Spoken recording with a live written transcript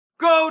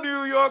Go,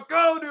 New York!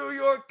 Go, New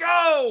York!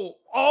 Go!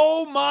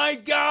 Oh, my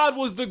God,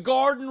 was the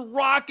Garden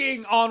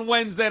rocking on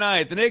Wednesday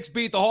night. The Knicks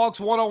beat the Hawks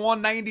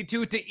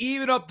 101-92 to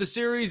even up the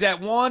series at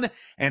 1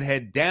 and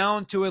head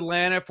down to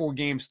Atlanta for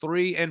games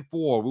 3 and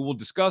 4. We will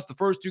discuss the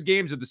first 2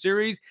 games of the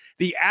series,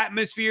 the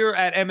atmosphere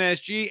at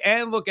MSG,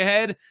 and look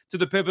ahead to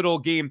the pivotal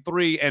game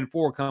 3 and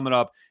 4 coming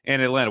up in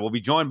Atlanta. We'll be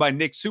joined by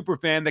Knicks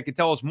superfan that can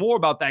tell us more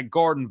about that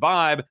Garden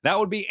vibe. That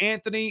would be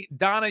Anthony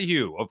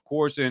Donahue, of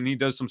course, and he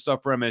does some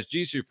stuff for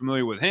MSG, so you're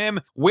familiar with him.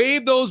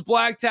 Wave those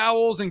black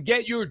towels and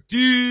get your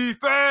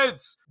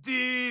defense.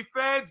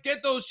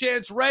 Get those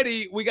chants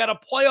ready. We got a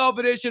playoff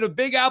edition of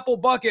Big Apple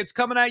Buckets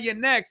coming at you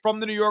next from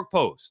the New York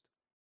Post.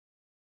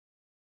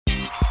 Here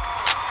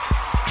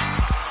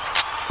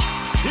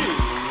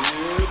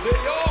they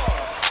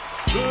are,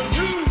 the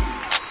New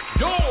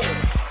York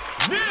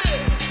Knicks.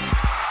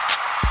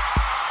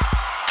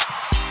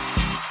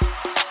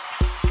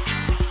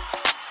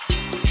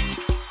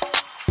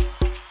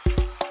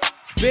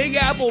 Big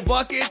Apple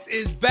Buckets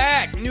is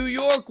back. New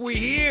York, we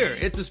here.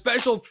 It's a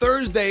special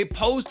Thursday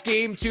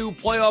post-Game 2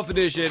 playoff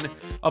edition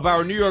of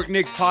our New York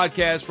Knicks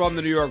podcast from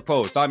the New York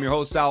Post. I'm your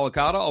host, Sal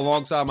Licata,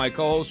 alongside my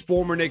co-host,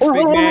 former Knicks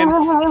big man,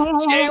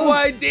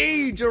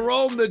 JYD,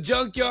 Jerome the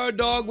Junkyard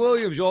Dog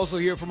Williams. You'll also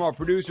hear from our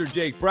producer,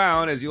 Jake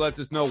Brown, as he lets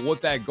us know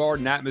what that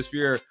Garden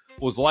atmosphere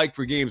was like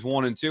for games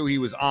 1 and 2. He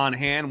was on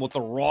hand with the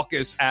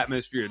raucous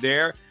atmosphere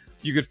there.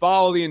 You could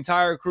follow the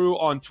entire crew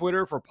on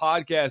Twitter for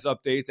podcast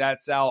updates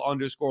at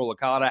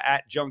Sal_Licata,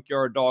 at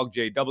Junkyard Dog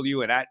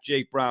JW, and at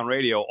Jake Brown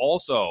Radio.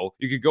 Also,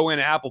 you could go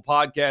into Apple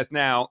Podcasts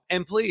now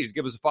and please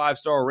give us a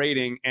 5-star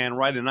rating and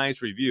write a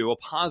nice review. A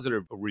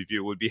positive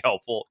review would be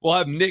helpful. We'll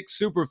have Knicks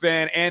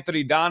superfan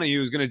Anthony Donahue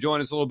who's going to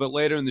join us a little bit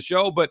later in the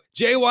show. But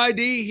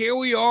JYD, here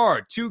we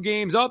are. 2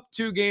 games up,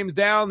 2 games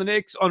down. The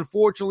Knicks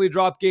unfortunately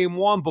dropped game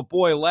 1, but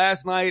boy,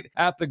 last night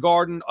at the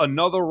Garden,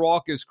 another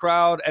raucous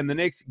crowd, and the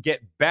Knicks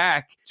get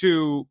back to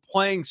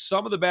playing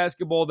some of the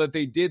basketball that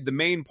they did the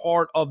main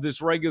part of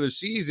this regular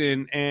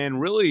season.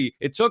 And really,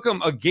 it took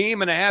them a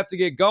game and a half to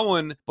get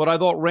going. But I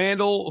thought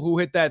Randall, who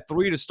hit that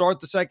 3 to start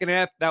the second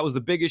half, that was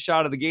the biggest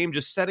shot of the game,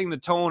 just setting the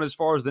tone as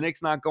far as the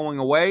Knicks not going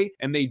away.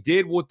 And they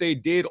did what they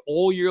did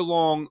all year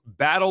long,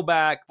 battle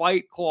back,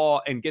 fight,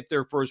 claw, and get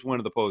their first win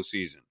of the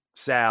postseason.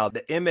 Sal,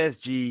 the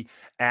MSG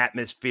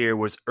atmosphere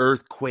was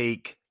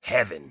earthquake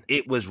heaven.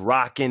 It was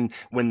rocking.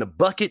 When the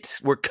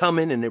buckets were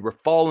coming and they were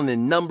falling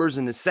in numbers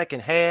in the second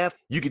half,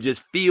 you could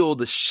just feel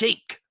the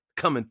shake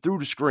coming through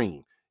the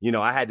screen. You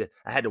know, I had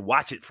to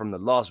watch it from the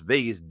Las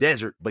Vegas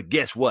desert, but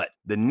guess what?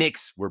 The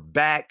Knicks were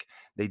back.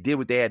 They did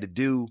what they had to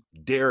do.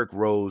 Derrick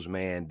Rose,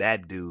 man,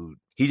 that dude,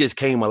 he just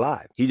came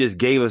alive. He just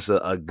gave us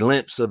a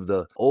glimpse of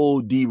the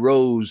old D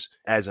Rose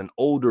as an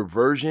older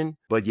version.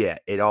 But yeah,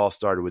 it all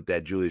started with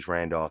that Julius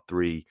Randle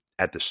 3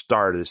 at the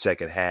start of the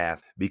second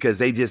half, because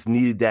they just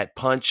needed that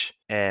punch.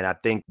 And I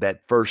think that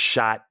first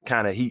shot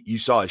you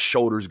saw his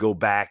shoulders go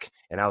back,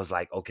 and I was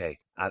like, okay,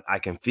 I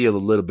can feel a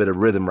little bit of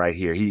rhythm right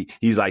here.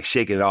 He's like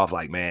shaking it off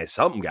like, man,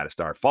 something got to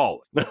start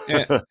falling.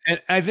 and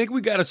I think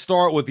we got to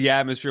start with the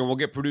atmosphere, and we'll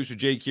get producer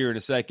Jake here in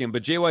a second.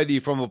 But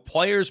JYD, from a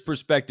player's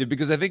perspective,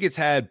 because I think it's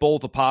had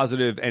both a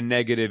positive and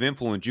negative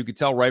influence, you could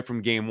tell right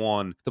from game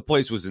 1, the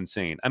place was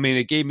insane. I mean,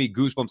 it gave me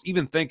goosebumps,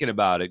 even thinking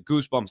about it,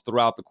 goosebumps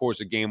throughout the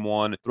course of game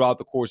 1, throughout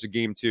the course of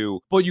game 2.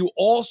 But you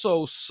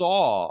also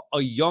saw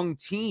a young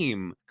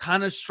team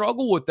kind of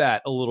struggle with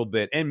that a little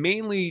bit. And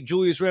mainly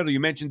Julius Randle.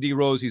 You mentioned D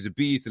Rose, he's a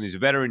beast and he's a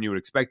veteran. You would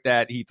expect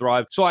that. He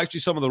thrived. So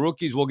actually some of the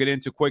rookies we'll get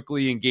into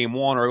quickly in game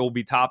 1, or it will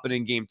be topping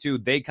in game 2.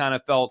 They kind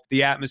of felt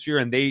the atmosphere,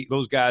 and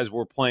those guys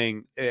were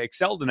playing,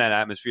 excelled in that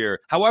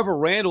atmosphere. However,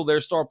 Randle,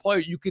 their star player,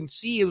 you can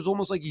see it was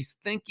almost like he's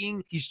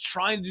thinking, he's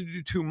trying to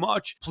do too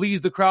much, please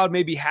the crowd,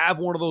 maybe have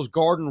one of those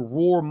Garden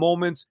roar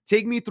moments.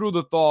 Take me through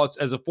the thoughts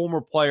as a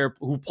former player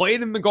who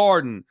played in the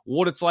Garden,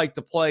 what it's like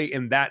to play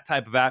in that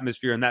type of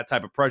atmosphere and that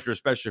type of pressure,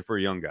 especially for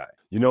a young guy.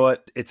 You know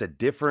what? It's a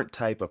different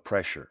type of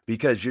pressure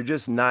because you're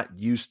just not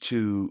used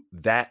to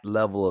that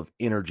level of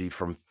energy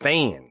from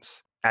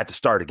fans at the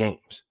start of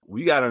games.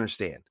 We got to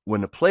understand,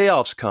 when the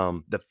playoffs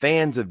come, the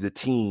fans of the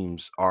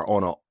teams are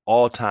on an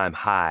all-time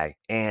high,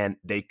 and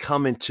they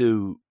come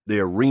into the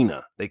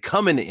arena. They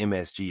come into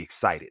MSG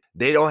excited.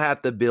 They don't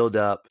have to build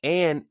up,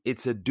 and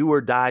it's a do or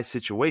die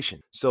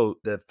situation. So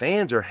the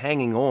fans are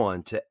hanging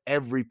on to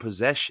every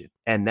possession,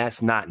 and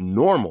that's not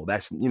normal.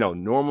 That's,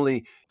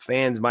 normally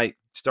fans might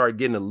start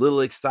getting a little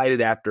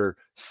excited after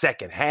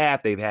second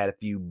half. They've had a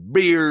few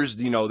beers,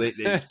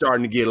 they're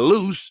starting to get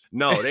loose.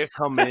 No, they're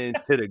coming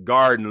into the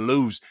Garden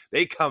loose.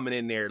 They coming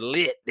in there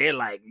lit. They're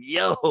like,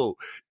 yo,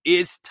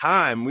 it's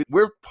time.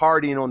 We're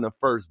partying on the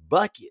first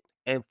bucket.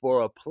 And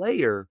for a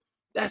player,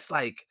 that's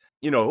like,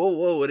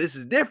 whoa, this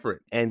is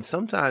different. And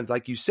sometimes,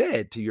 like you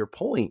said, to your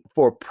point,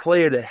 for a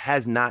player that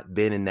has not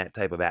been in that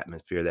type of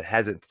atmosphere, that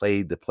hasn't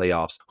played the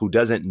playoffs, who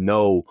doesn't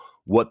know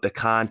what the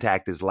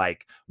contact is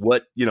like,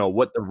 what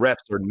the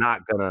refs are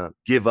not going to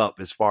give up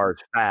as far as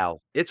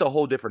fouls. It's a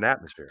whole different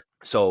atmosphere.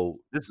 So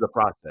this is a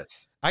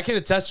process. I can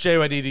attest,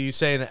 JYD, to you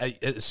saying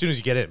as soon as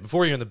you get in,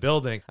 before you're in the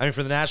building. I mean,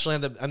 for the national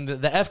anthem,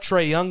 the F.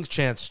 Trae Young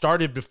chant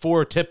started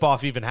before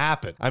tip-off even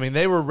happened. I mean,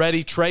 they were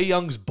ready. Trae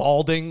Young's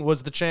balding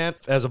was the chant.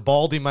 As a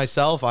baldy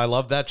myself, I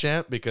love that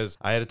chant because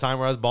I had a time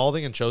where I was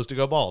balding and chose to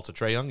go bald. So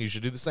Trae Young, you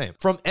should do the same.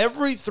 From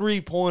every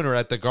three-pointer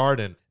at the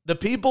Garden, the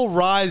people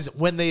rise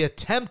when they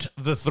attempt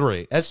the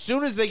three. As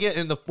soon as they get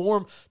in the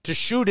form to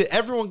shoot it,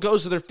 everyone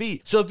goes to their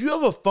feet. So if you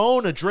have a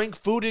phone, a drink,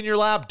 food in your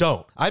lap,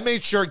 don't. I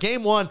made sure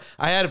game one,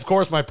 I had, of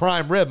course, my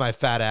prime rib, my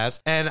fat ass,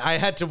 and I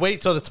had to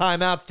wait till the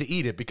timeouts to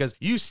eat it because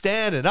you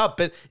stand and up,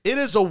 and it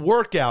is a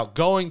workout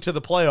going to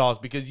the playoffs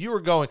because you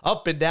were going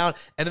up and down,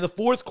 and in the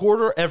fourth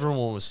quarter,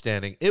 everyone was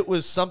standing. It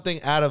was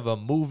something out of a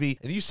movie,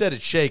 and you said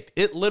it shaked.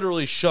 It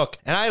literally shook,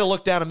 and I had to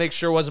look down and make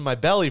sure it wasn't my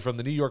belly from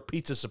the New York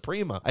Pizza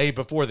Suprema I ate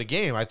before the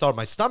game. I thought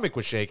my stomach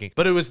was shaking,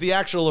 but it was the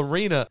actual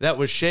arena that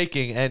was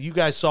shaking. And you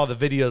guys saw the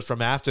videos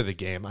from after the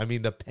game. I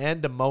mean, the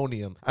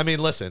pandemonium. I mean,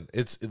 listen,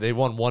 they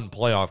won one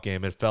playoff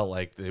game. It felt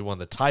like they won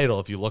the title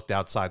if you looked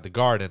outside the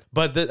Garden.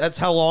 But that's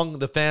how long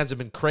the fans have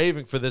been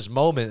craving for this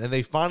moment, and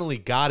they finally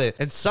got it.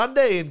 And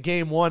Sunday in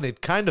game one,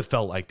 it kind of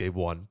felt like they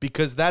won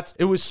because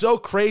it was so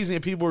crazy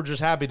and people were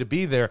just happy to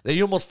be there that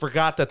you almost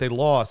forgot that they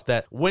lost.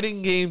 That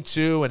winning game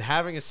two and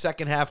having a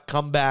second half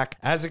comeback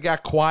as it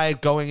got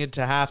quiet going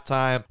into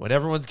halftime when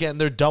everyone's getting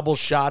their double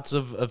shots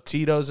of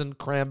Tito's and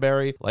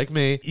cranberry, like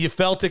me, you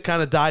felt it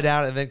kind of died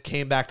out and then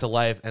came back to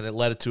life, and it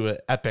led it to an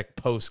epic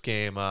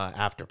post-game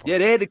after party. Yeah,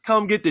 they had to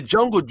come get the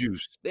jungle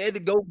juice. They had to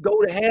go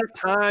to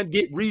halftime,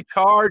 get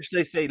recharged.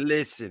 They say,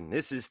 listen,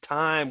 this is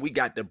time. We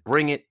got to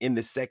bring it in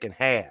the second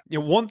half. Yeah,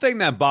 one thing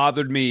that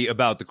bothered me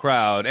about the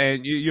crowd,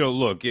 and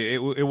look, it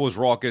was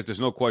raucous. There's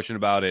no question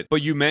about it.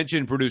 But you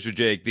mentioned, producer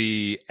Jake,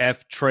 the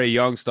F. Trae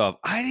Young stuff.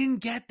 I didn't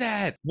get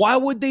that. Why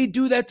would they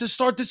do that to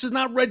start? This is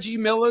not Reggie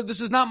Miller.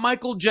 This is not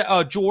Michael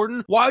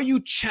Jordan. Why are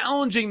you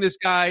challenging this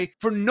guy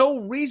for no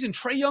reason?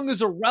 Trae Young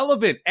is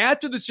irrelevant.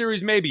 After the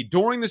series, maybe.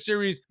 During the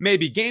series,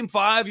 maybe. Game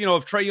 5,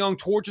 if Trae Young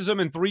torches him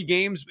in 3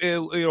 games,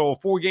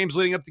 4 games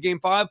leading up to game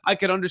 5, I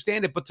could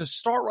understand it. But to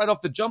start right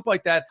off the jump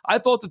like that, I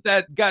thought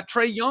that got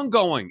Trae Young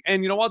going.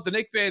 And you know what? The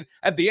Knicks fan,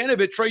 at the end of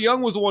it, Trae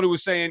Young was the one who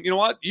was saying, you know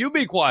what? You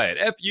be quiet.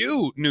 F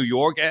you, New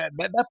York. And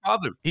that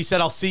bothered me. He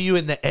said, I'll see you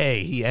in the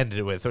A, he ended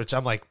it with, which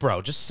I'm like,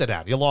 bro, just sit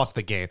down. You lost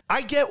the game.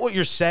 I get what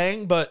you're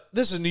saying, but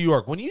this is New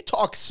York. When you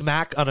talk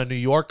smack on a New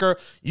Yorker,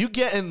 you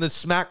get in the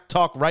smack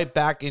talk right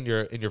back in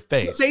your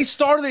face. They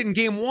started it in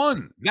game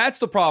 1. That's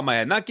the problem I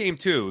had, not game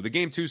 2. The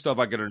game 2 stuff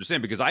I could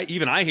understand because I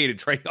hated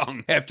Trae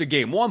Young after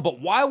game 1.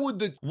 But why would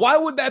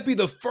that be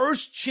the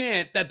first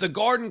chant that the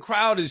Garden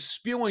crowd is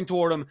spewing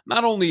toward him?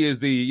 Not only is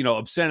the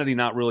obscenity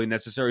not really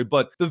necessary,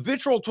 but the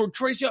vitriol toward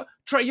Trae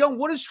Young.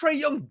 What has Trae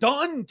Young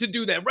done to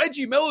do that?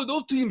 Reggie Miller,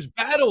 those teams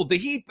battled. The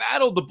Heat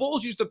battled. The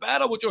Bulls used to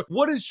battle.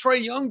 What has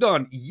Trae Young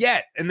done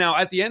yet? And now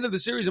at the end of the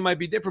series, it might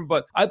be different.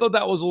 But I thought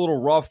that was a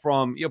little rough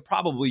from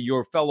probably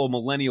your fellow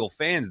millennial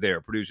fans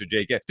there, producer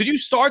Jake. Did you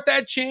start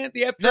that chant?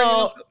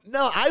 No,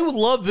 I would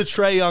love the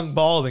Trae Young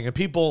balding, and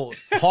people,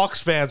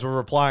 Hawks fans were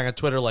replying on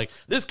Twitter like,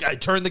 this guy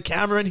turned the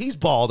camera and he's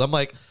bald. I'm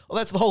like, well,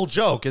 that's the whole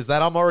joke, is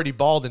that I'm already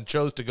bald and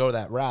chose to go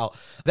that route.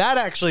 That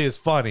actually is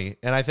funny,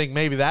 and I think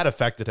maybe that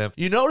affected him.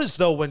 You notice,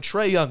 though, when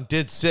Trae Young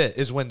did sit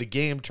is when the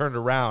game turned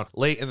around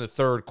late in the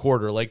third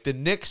quarter. Like, the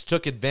Knicks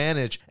took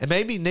advantage, and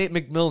maybe Nate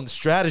McMillan's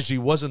strategy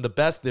wasn't the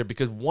best there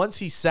because once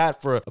he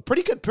sat for a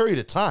pretty good period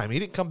of time, he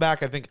didn't come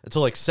back, I think,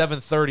 until like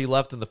 7:30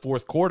 left in the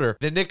fourth quarter.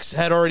 The Knicks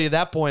had already at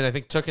that point, I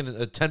think, taken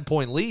a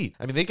 10-point lead.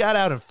 I mean, they got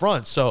out in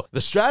front, so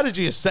the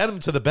strategy is send him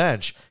to the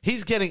bench.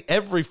 He's getting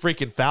every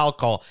freaking foul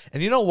call,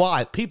 and you know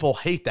why? People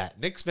hate that.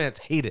 Knicks fans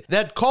hate it.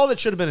 That call that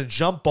should have been a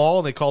jump ball,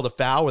 and they called a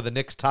foul where the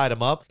Knicks tied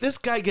him up. This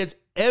guy gets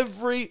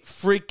every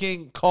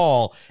freaking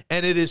call,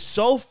 and it is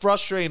so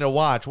frustrating to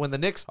watch when the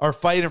Knicks are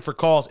fighting for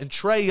calls, and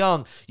Trae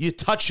Young, you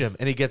touch him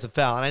and he gets a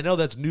foul. And I know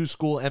that's new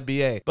school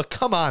NBA, but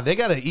come on, they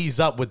got to ease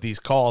up with these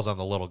calls on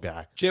the little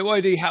guy.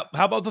 JYD, how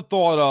about the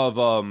thought of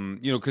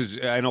because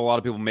I know a lot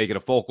of people make it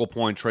a focal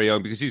point, Trae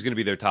Young, because he's going to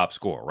be their top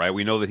scorer, right?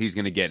 We know that he's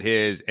going to get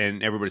his,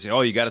 and everybody saying,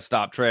 oh, you got to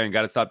stop Trae and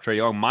got to stop Trae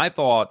Young. My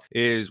thought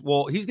is,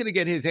 well, he's going to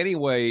get his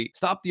anyway.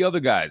 Stop the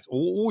other guys.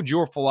 What would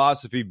your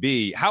philosophy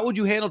be? How would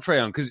you handle Trae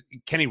Young? Because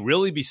can he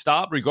really be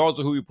stopped regardless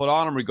of who you put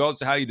on him,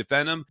 regardless of how you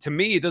defend him? To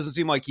me, it doesn't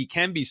seem like he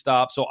can be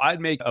stopped. So I'd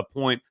make a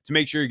point to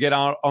make sure you get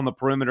out on the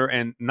perimeter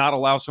and not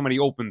allow so many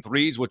open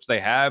threes, which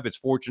they have. It's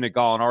fortunate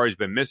Gallinari's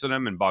been missing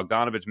them and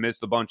Bogdanovich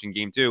missed a bunch in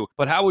game 2.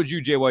 But how would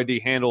you,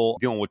 JYD, handle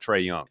dealing with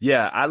Trae Young?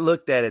 Yeah, I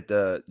looked at it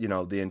the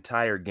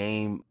entire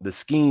game. The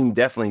scheme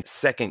definitely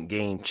second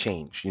game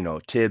changed.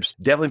 Tibbs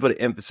definitely put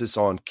an emphasis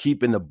on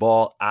keeping the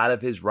ball out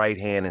of his right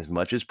hand as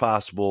much as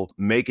possible,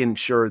 making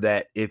sure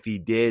that if he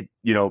did,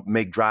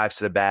 make drives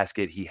to the basket,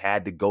 he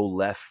had to go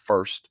left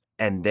first.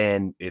 And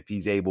then if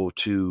he's able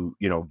to,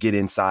 get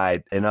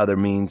inside and other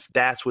means,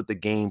 that's what the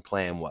game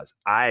plan was.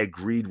 I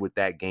agreed with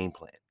that game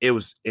plan. It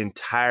was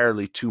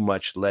entirely too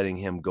much letting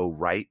him go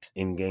right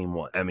in game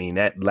one. I mean,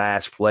 that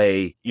last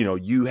play,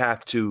 you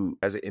have to,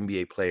 as an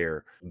NBA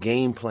player,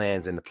 game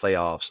plans in the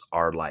playoffs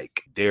are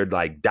they're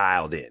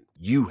dialed in.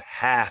 You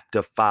have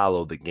to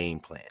follow the game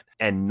plan.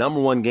 And number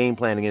one game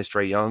plan against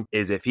Trae Young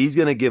is if he's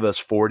going to give us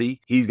 40,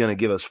 he's going to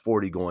give us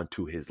 40 going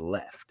to his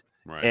left.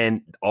 Right.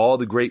 And all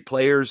the great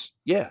players,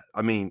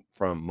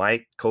 from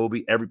Mike,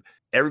 Kobe,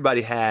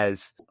 everybody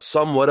has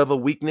somewhat of a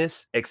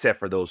weakness, except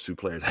for those two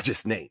players I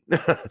just named.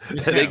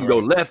 They can go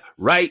left,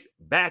 right,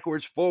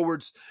 backwards,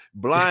 forwards,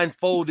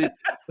 blindfolded.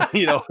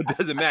 It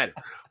doesn't matter.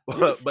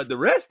 But the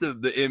rest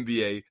of the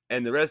NBA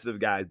and the rest of the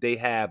guys, they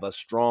have a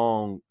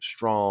strong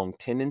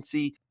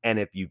tendency. And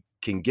if you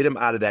can get them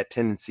out of that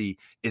tendency,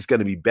 it's going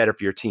to be better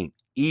for your team,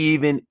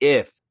 even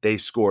if they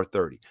score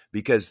 30.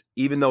 Because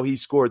even though he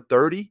scored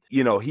 30,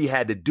 he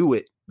had to do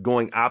it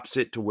going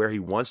opposite to where he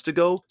wants to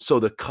go. So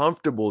the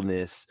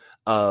comfortableness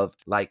of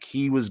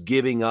he was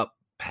giving up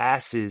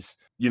passes,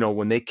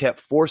 when they kept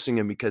forcing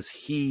him, because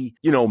he,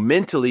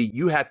 mentally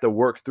you have to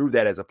work through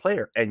that as a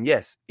player. And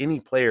yes, any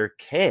player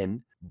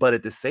can, but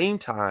at the same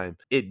time,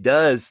 it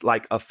does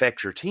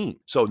affect your team.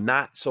 So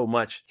not so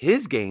much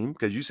his game,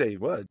 because you say,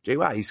 well,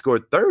 JY, he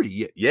scored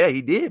 30. Yeah,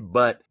 he did.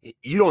 But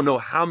you don't know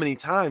how many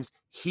times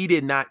he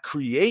did not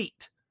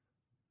create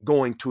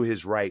going to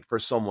his right for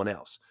someone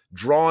else,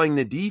 drawing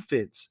the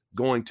defense,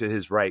 going to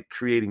his right,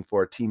 creating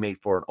for a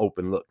teammate for an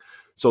open look.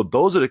 So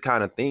those are the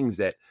kind of things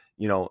that,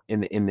 in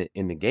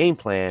the game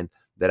plan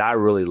that I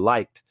really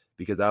liked,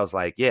 because I was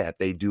like, yeah, if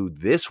they do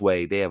this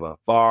way, they have a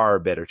far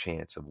better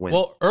chance of winning.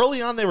 Well,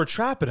 early on, they were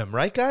trapping him,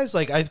 right, guys?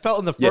 I felt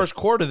in the first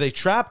quarter, they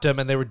trapped him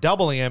and they were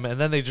doubling him, and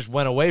then they just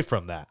went away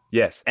from that.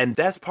 Yes, and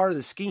that's part of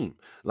the scheme.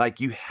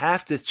 You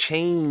have to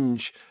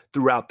change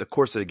throughout the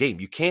course of the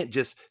game. You can't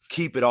just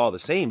keep it all the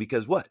same,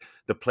 because what?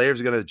 The players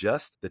are going to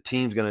adjust. The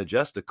team's going to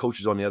adjust. The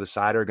coaches on the other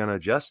side are going to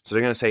adjust. So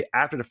they're going to say,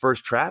 after the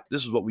first trap,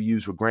 this is what we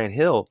used with Grant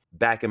Hill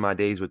back in my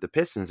days with the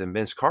Pistons and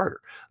Vince Carter.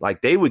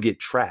 They would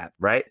get trapped,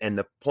 right? And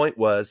the point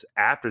was,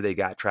 after they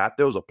got trapped,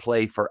 there was a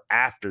play for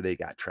after they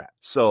got trapped.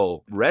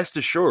 So rest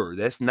assured,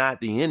 that's not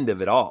the end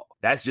of it all.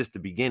 That's just the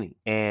beginning.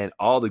 And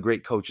all the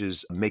great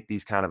coaches make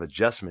these kind of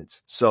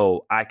adjustments.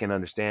 So I can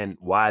understand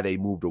why they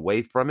moved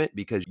away from it,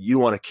 because you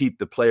want to keep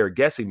the player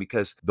guessing,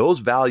 because those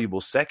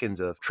valuable seconds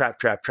of trap,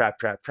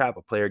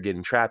 a player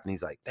getting trapped, and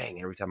he's like,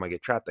 dang, every time I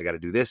get trapped, I got to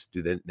do this,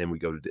 then we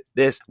go to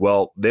this.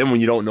 Well, then when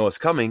you don't know it's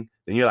coming,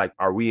 then you're like,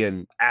 are we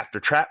in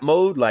after trap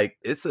mode?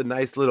 It's a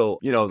nice little,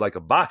 like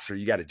a boxer.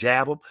 You got to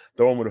jab him,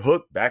 throw him with a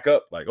hook, back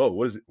up. Oh,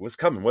 what is it? What's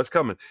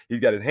coming? He's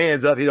got his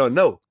hands up. He don't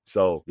know.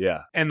 So,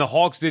 yeah. And the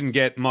Hawks didn't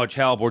get much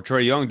help, or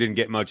Trae Young didn't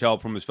get much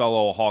help from his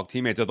fellow Hawk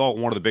teammates. I thought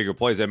one of the bigger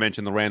plays, I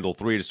mentioned the Randall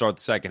 3 to start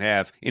the second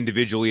half,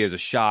 individually as a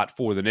shot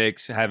for the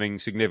Knicks, having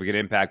significant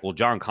impact. Well,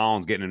 John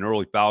Collins getting in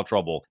early foul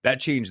trouble, that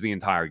changed the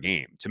entire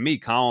game. To me,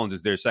 Collins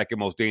is their second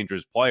most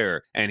dangerous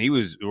player, and he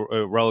was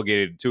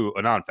relegated to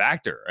a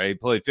non-factor. Right? He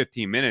played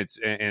 15 minutes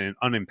and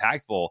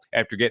unimpactful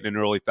after getting in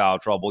early foul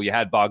trouble. You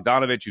had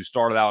Bogdanovich, who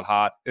started out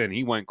hot, and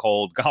he went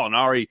cold.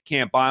 Gallinari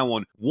can't buy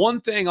one. One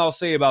thing I'll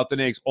say about the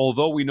Knicks,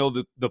 although we know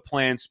that the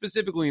plan,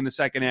 specifically in the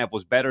second half,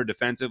 was better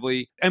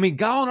defensively. I mean,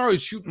 Gallinari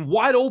is shooting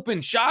wide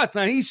open shots.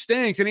 Now, he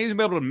stinks, and he hasn't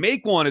been able to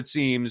make one, it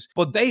seems,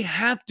 but they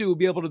have to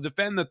be able to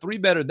defend the three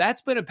better.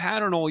 That's been a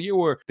pattern all year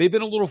where they've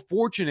been a little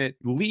fortunate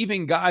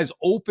leaving guys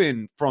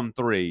open from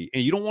three,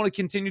 and you don't want to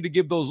continue to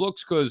give those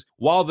looks, because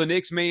while the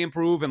Knicks may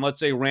improve, and let's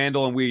say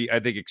Randall, and I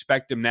think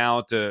expect him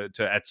now to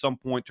at some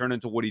point turn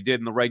into what he did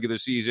in the regular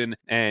season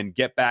and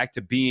get back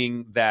to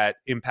being that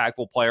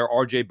impactful player.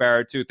 RJ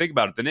Barrett too. Think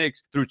about it. The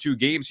Knicks, through 2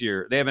 games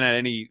here, they haven't had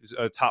any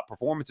top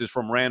performances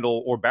from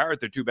Randall or Barrett,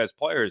 their 2 best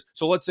players.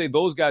 So let's say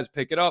those guys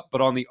pick it up.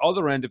 But on the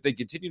other end, if they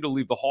continue to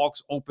leave the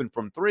Hawks open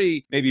from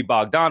 3, maybe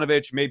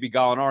Bogdanovich, maybe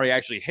Gallinari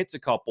actually hits a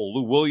couple.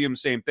 Lou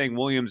Williams, same thing.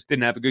 Williams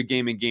didn't have a good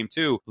game in game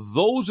 2.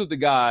 Those are the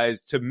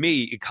guys, to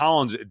me,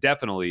 Collins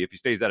definitely, if he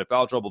stays out of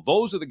foul trouble,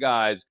 those are the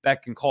guys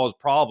that can cause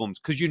problems,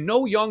 because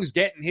Young's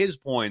getting his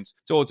points.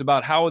 So it's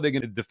about how are they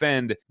going to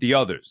defend the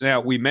others. Now,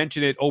 we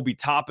mentioned it. Obi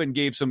Toppin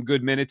gave some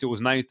good minutes. It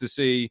was nice to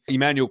see.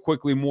 Emmanuel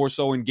quickly more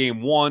so in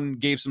game 1,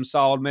 gave some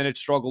solid minutes,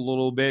 struggled a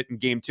little bit in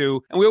game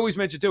 2. And we always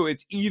mention too,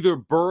 it's either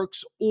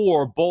Burks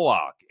or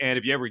Bullock. And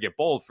if you ever get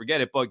both,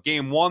 forget it. But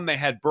game 1, they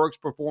had Burks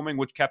performing,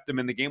 which kept them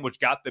in the game, which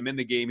got them in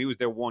the game. He was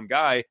their one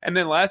guy. And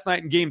then last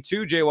night in game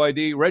 2,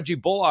 JYD, Reggie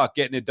Bullock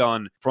getting it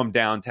done from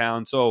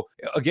downtown. So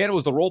again, it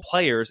was the role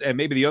players and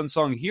maybe the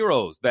unsung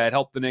heroes that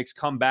helped the Knicks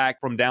come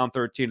back from down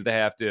 13 at the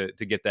half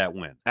to get that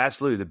win.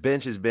 Absolutely. The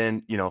bench has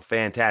been,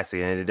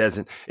 fantastic.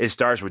 And it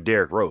starts with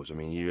Derrick Rose. I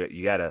mean,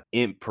 you got a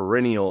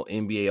perennial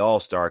NBA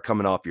All-Star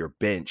coming off your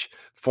bench,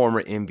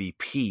 former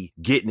MVP,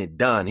 getting it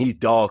done. He's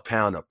dog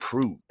pound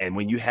approved. And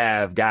when you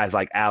have guys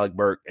like Alec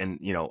Burke and,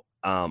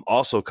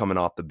 also coming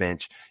off the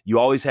bench. You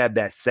always have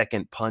that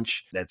second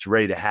punch that's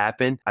ready to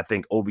happen. I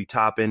think Obi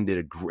Toppin did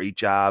a great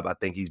job. I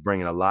think he's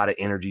bringing a lot of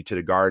energy to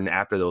the Garden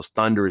after those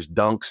thunderous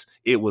dunks.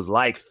 It was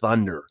like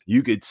thunder.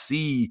 You could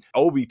see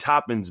Obi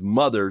Toppin's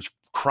mother's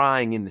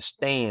crying in the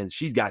stands.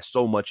 She's got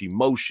so much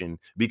emotion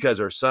because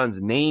her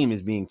son's name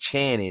is being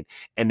chanted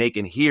and they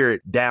can hear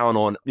it down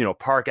on,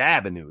 Park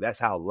Avenue. That's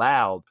how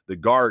loud the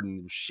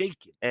Garden was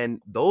shaking.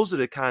 And those are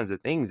the kinds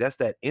of things, that's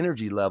that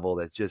energy level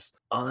that's just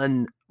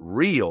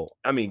unreal.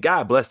 I mean,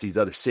 God bless these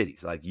other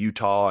cities like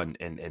Utah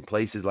and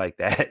places like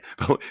that.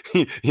 But,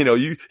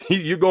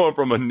 you're going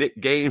from a Knick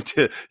game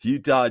to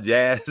Utah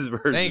Jazz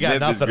versus They ain't got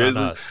Memphis nothing on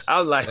Grizzlies. us.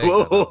 I'm like, They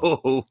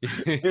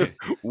ain't got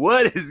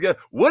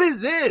whoa, what is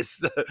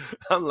this?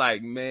 I'm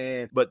like,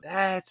 man, but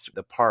that's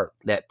the part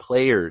that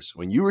players,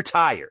 when you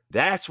retire,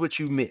 that's what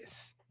you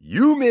miss.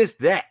 You miss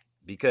that,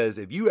 because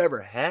if you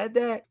ever had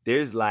that,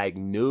 there's like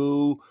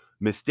no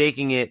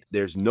mistaking it.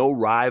 There's no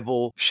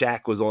rival.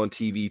 Shaq was on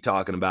TV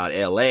talking about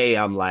LA.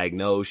 I'm like,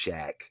 no,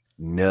 Shaq.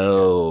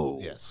 No.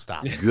 Yeah,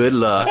 stop it. Good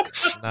luck.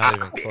 Not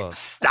even close.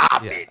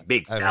 Stop Yeah, it,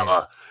 big I mean,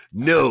 fella.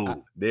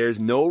 No,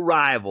 there's no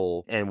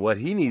rival. And what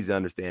he needs to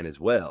understand as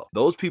well,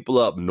 those people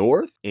up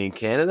north in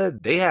Canada,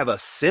 they have a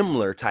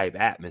similar type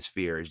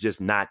atmosphere. It's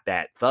just not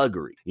that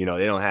thuggery. They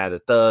don't have the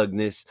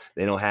thugness.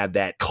 They don't have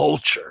that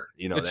culture.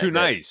 They're too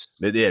nice.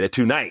 They're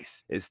too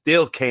nice. It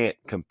still can't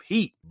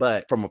compete.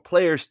 But from a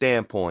player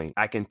standpoint,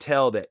 I can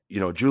tell that,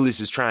 Julius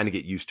is trying to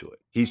get used to it.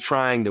 He's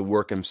trying to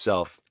work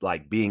himself,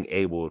 like being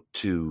able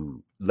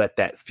to let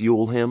that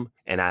fuel him.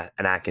 And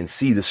I can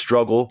see the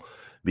struggle,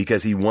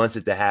 because he wants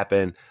it to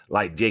happen,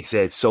 like Jake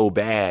said, so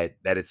bad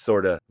that it's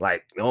sort of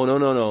like,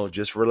 no,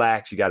 just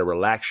relax. You got to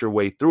relax your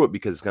way through it,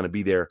 because it's going to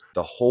be there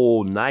the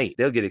whole night.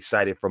 They'll get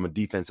excited from a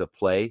defensive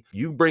play.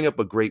 You bring up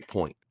a great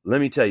point.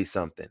 Let me tell you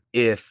something.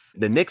 If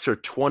the Knicks are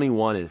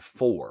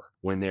 21-4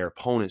 when their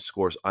opponent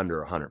scores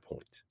under 100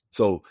 points,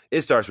 so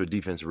it starts with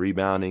defensive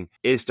rebounding.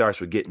 It starts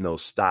with getting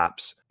those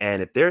stops.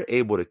 And if they're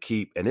able to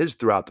keep, and this is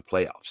throughout the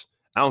playoffs,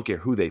 I don't care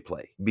who they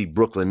play, be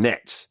Brooklyn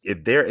Nets.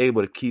 If they're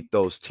able to keep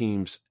those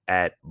teams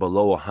at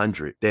below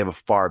 100, they have a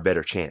far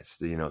better chance.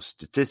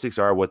 Statistics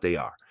are what they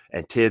are.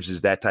 And Tibbs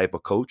is that type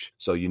of coach.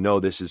 So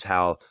this is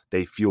how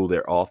they fuel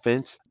their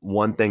offense.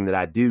 One thing that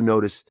I do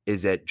notice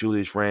is that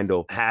Julius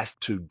Randle has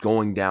to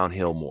going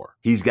downhill more.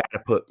 He's got to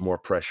put more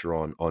pressure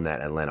on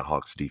that Atlanta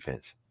Hawks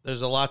defense.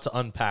 There's a lot to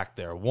unpack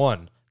there.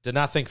 One, did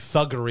not think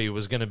thuggery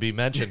was going to be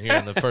mentioned here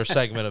in the first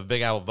segment of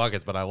Big Apple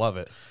Buckets, but I love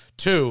it.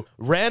 Two,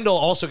 Randall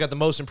also got the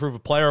Most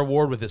Improved Player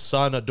award with his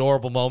son.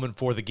 Adorable moment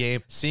for the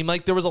game. Seemed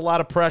like there was a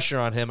lot of pressure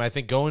on him. I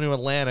think going to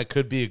Atlanta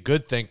could be a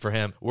good thing for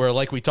him, where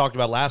like we talked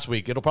about last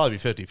week, it'll probably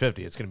be 50-50.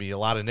 It's going to be a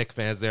lot of Knicks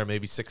fans there,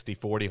 maybe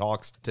 60-40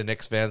 Hawks to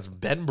Knicks fans.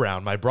 Ben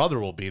Brown, my brother,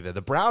 will be there.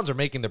 The Browns are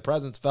making their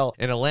presence felt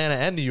in Atlanta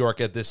and New York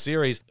at this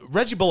series.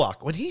 Reggie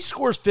Bullock, when he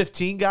scores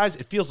 15, guys,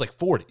 it feels like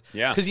 40.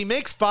 Yeah. Because he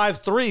makes 5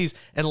 threes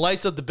and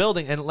lights up the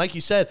building. And like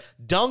you said,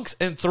 dunks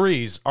and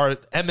threes are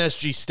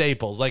MSG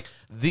staples. Like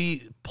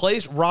the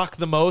place rocked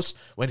the most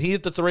when he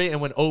hit the three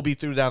and when Obi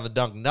threw down the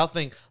dunk.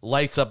 Nothing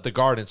lights up the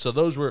Garden. So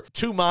those were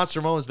two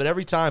monster moments, but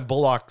every time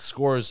Bullock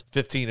scores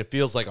 15, it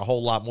feels like a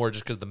whole lot more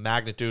just because of the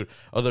magnitude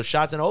of those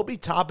shots. And Obi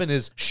Toppin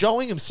is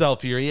showing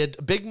himself here. He had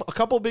a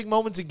couple big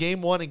moments in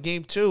game 1 and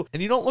game 2,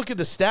 and you don't look at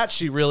the stat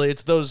sheet really.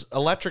 It's those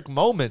electric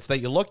moments that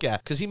you look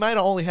at, because he might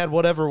have only had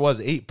whatever it was,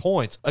 8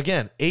 points.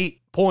 Again, 8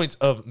 points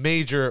of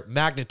major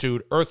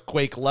magnitude,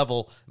 earthquake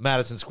level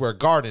Madison Square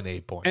Garden,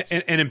 8 points.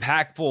 An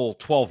impactful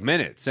 12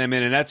 minutes. I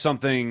mean, and that's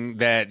something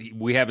that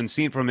we haven't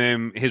seen from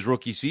him his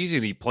rookie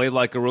season. He played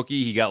like a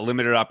rookie. He got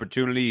limited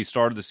opportunity. He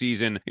started the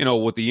season,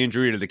 with the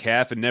injury to the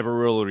calf and never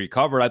really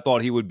recovered. I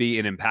thought he would be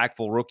an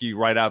impactful rookie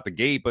right out the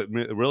gate, but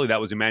really that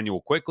was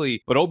Emmanuel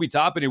Quickly. But Obi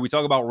Toppin, we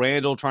talk about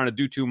Randall trying to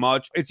do too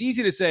much. It's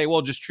easy to say,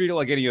 well, just treat it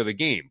like any other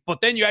game.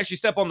 But then you actually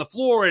step on the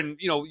floor and,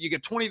 you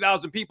get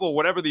 20,000 people,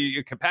 whatever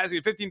the capacity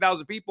of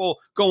 15,000 people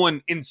going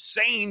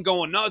insane,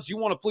 going nuts. You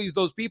want to please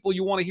those people.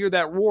 You want to hear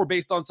that roar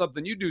based on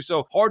something you do.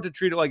 So hard to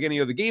treat it like any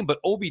other game. But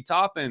Obi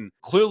Toppin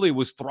clearly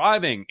was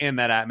thriving in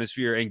that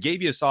atmosphere and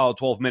gave you a solid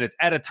 12 minutes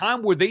at a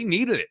time where they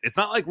needed it. It's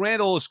not like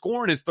Randall is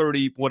scoring his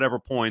 30 whatever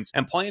points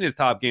and playing his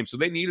top game. So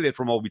they needed it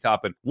from Obi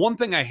Toppin. One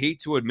thing I hate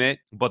to admit,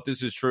 but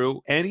this is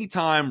true.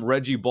 Anytime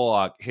Reggie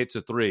Bullock hits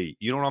a three,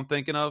 you know what I'm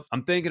thinking of?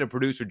 I'm thinking of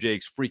producer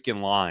Jake's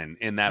freaking line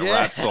in that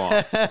rap song.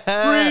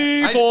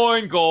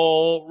 3-point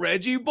goal,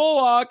 Reggie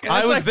Bullock. And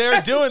I was like,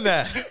 there doing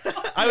that.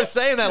 I was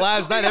saying that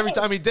last night every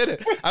time he did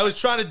it. I was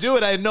trying to do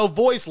it. I had no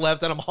voice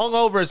left, and I'm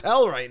hungover as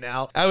hell right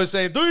now. I was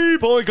saying,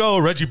 3-point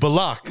goal, Reggie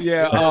Bullock.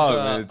 Yeah, It was,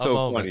 man, it's a so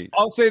moment. funny.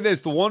 I'll say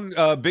this. The one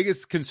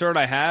biggest concern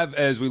I have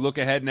as we look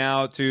ahead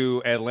now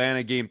to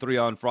Atlanta Game 3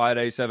 on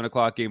Friday, 7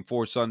 o'clock, Game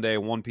 4 Sunday,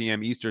 1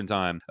 p.m. Eastern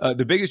Time.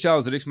 The biggest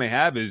challenge the Knicks may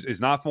have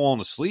is not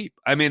falling asleep.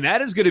 I mean,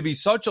 that is going to be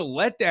such a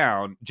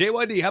letdown.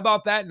 JYD, how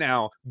about that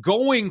now?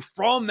 Going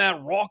from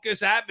that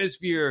raucous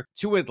atmosphere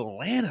to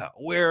Atlanta,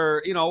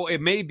 where,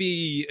 it may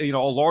be,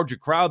 a larger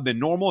crowd than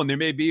normal, and there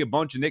may be a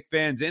bunch of Knicks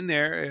fans in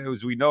there,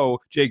 as we know,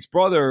 Jake's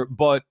brother.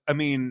 But, I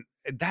mean,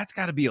 that's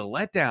got to be a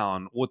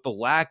letdown with the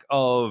lack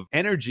of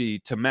energy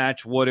to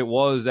match what it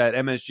was at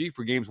MSG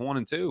for games 1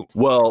 and 2.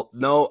 Well,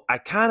 no, I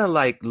kind of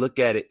like look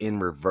at it in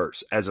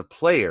reverse. As a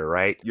player,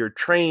 right? You're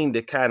trained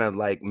to kind of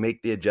like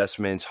make the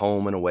adjustments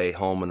home and away,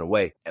 home and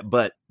away.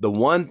 But the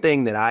one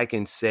thing that I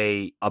can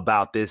say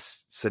about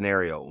this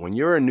scenario, when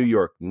you're a New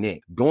York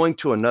Knicks, going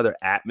to another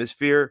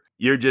atmosphere,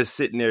 you're just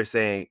sitting there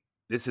saying,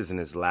 this isn't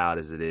as loud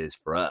as it is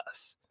for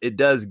us. It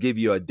does give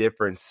you a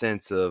different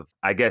sense of,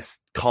 I guess,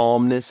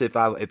 calmness, if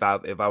I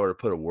were to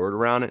put a word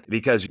around it,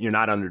 because you're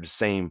not under the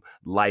same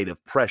light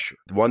of pressure.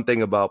 One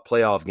thing about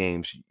playoff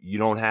games, you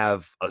don't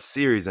have a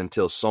series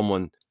until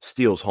someone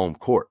steals home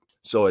court.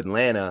 So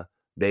Atlanta,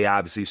 they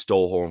obviously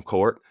stole home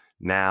court.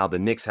 Now the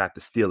Knicks have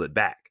to steal it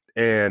back,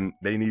 and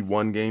they need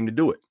one game to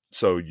do it.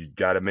 So you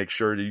got to make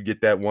sure that you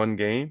get that one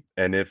game.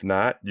 And if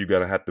not, you're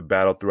going to have to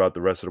battle throughout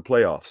the rest of the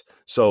playoffs.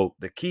 So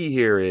the key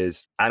here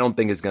is, I don't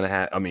think it's going to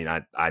have,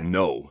 I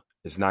know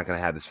it's not going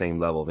to have the same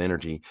level of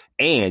energy.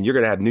 And you're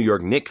going to have New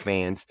York Knicks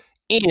fans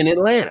in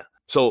Atlanta.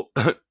 So,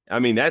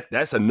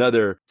 that's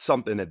another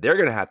something that they're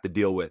going to have to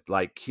deal with,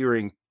 like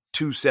hearing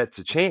two sets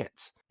of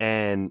chants.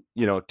 And,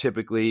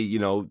 typically,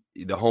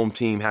 the home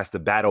team has to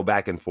battle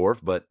back and forth,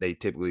 but they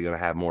typically going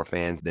to have more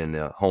fans than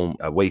the home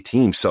away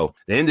team. So at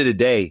the end of the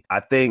day,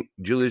 I think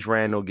Julius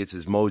Randle gets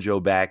his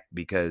mojo back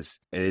because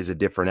it is a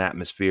different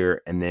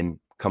atmosphere. And then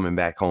coming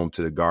back home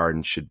to the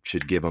Garden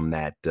should give him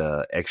that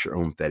extra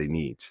oomph that he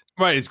needs.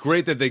 Right. It's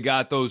great that they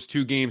got those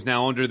 2 games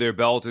now under their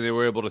belt and they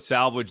were able to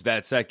salvage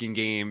that second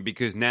game,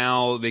 because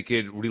now they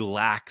could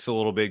relax a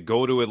little bit,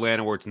 go to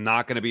Atlanta where it's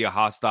not going to be a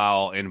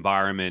hostile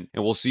environment.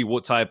 And we'll see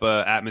what type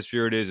of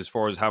atmosphere it is as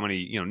far as how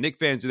many, Knicks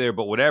fans are there,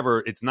 but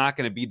whatever, it's not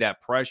going to be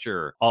that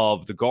pressure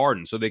of the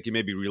Garden. So they can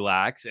maybe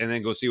relax and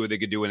then go see what they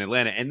could do in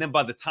Atlanta. And then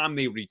by the time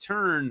they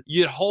return,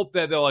 you'd hope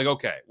that they're like,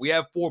 okay, we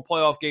have 4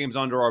 playoff games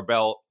under our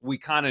belt. We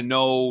kind of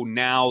know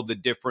now the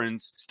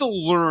difference.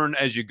 Still learn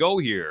as you go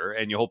here,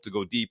 and you hope to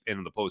go deep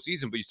into the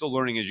postseason, but you're still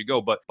learning as you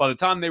go. But by the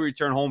time they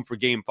return home for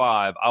game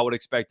 5, I would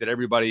expect that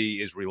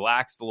everybody is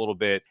relaxed a little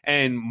bit,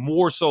 and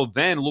more so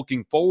than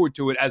looking forward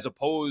to it, as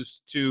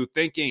opposed to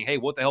thinking, hey,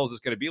 what the hell is this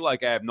going to be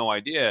like? I have no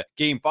idea.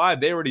 Game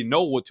 5, they already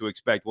know what to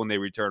expect when they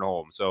return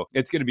home. So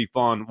it's going to be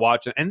fun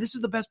watching. And this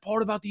is the best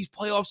part about these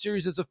playoff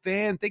series as a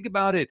fan. Think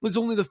about it. It's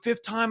only the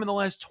 5th time in the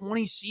last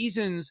 20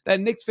 seasons that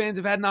Knicks fans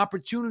have had an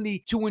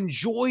opportunity to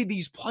enjoy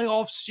these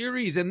playoff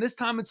series. And this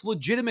time it's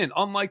legitimate,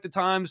 unlike the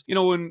times, in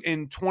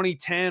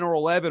 2010 or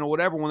 11 or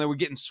whatever, when they were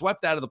getting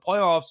swept out of the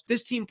playoffs.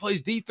 This team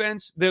plays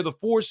defense. They're the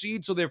 4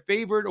 seed, so they're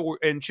favored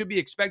and should be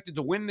expected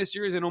to win this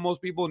series. I know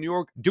most people in New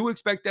York do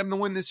expect them to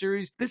win this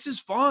series. This is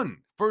fun.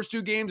 First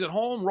 2 games at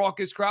home,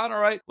 raucous crowd.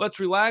 All right, let's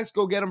relax,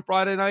 go get them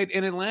Friday night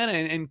in Atlanta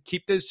and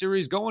keep this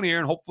series going here,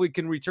 and hopefully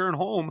can return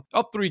home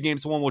up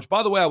 3-1, which,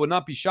 by the way, I would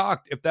not be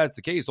shocked if that's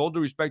the case. All due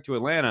respect to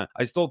Atlanta,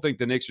 I still think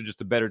the Knicks are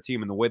just a better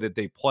team in the way that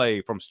they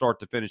play from start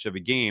to finish of a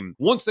game.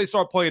 Once they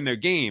start playing their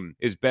game,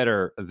 is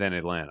better than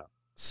Atlanta.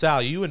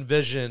 Sal, you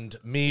envisioned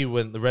me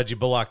when the Reggie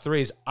Bullock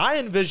threes. I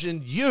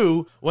envisioned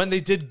you when they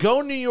did Go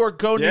New York,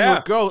 Go New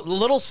York, Go.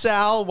 Little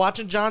Sal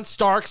watching John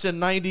Starks in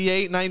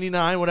 98,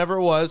 99, whatever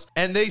it was.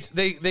 And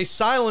they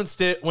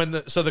silenced it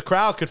so the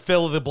crowd could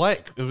fill the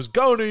blank. It was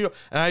Go New York.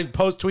 And I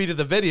tweeted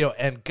the video,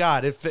 and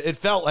God, it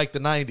felt like the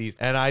 90s.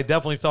 And I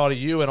definitely thought of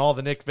you and all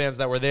the Knicks fans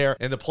that were there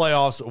in the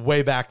playoffs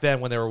way back then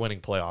when they were winning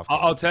playoff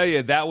games. I'll tell you,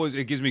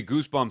 it gives me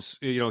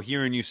goosebumps,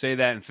 hearing you say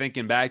that and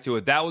thinking back to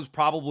it. That was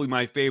probably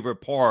my favorite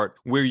part,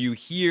 where you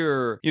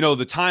hear,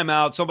 the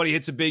timeout, somebody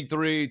hits a big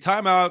 3,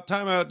 timeout,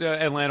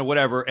 Atlanta,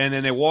 whatever, and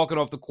then they're walking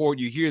off the court.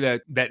 You hear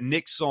that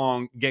Knicks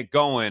song get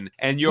going,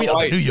 and you're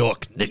right. New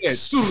York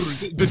Knicks.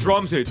 Yeah, the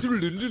drums hit,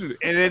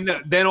 and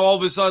then all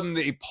of a sudden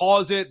they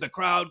pause it. The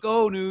crowd,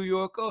 go New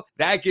York, go.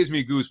 That gives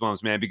me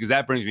goosebumps, man, because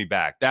that brings me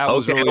back. That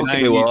was really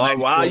 90s. Well,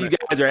 while you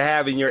guys are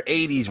having your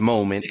 80s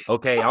moment,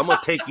 okay, I'm gonna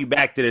take you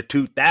back to the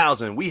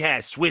 2000s. We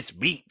had Swiss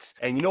Beats,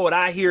 and you know what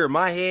I hear in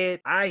my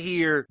head? I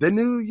hear the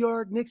New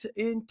York Knicks are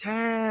in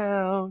town.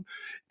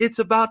 It's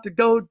about to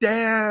go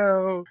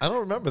down. I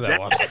don't remember that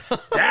one.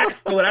 That's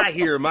what I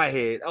hear in my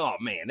head. Oh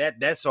man,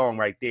 that song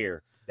right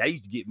there, that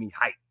used to get me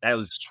hyped. That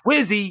was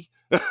Swizzy.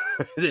 Well,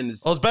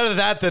 it's better than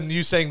that than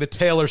you saying the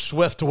Taylor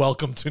Swift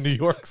 "Welcome to New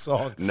York"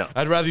 song. No,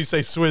 I'd rather you say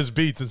Swizz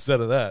Beats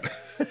instead of that.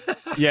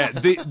 Yeah,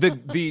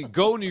 the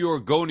Go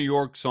New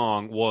York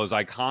song was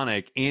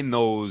iconic in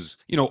those,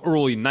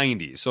 early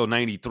 90s. So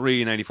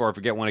 93, 94, I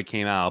forget when it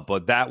came out.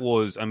 But that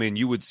was,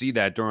 you would see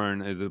that during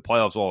the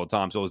playoffs all the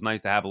time. So it was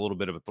nice to have a little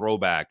bit of a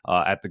throwback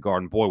at the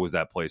Garden. Boy, was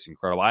that place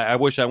incredible. I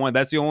wish I went.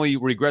 That's the only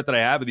regret that I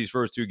have of these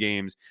first 2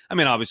 games.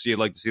 Obviously, I'd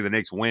like to see the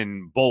Knicks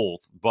win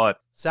both. But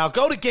Sal,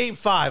 go to Game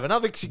 5.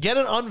 Get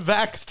an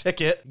unvaxxed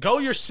ticket. Go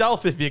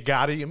yourself if you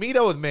got it. You meet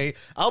up with me.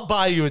 I'll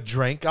buy you a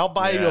drink. I'll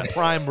buy you a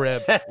prime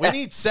rib. We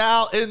need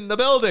Sal in the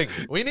building.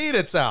 We need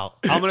it, Sal.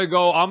 I'm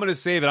gonna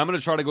save it. I'm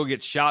gonna try to go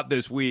get shot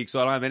this week, so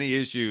I don't have any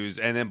issues.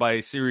 And then by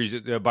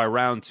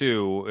round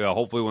 2,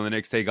 hopefully when the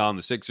Knicks take on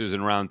the Sixers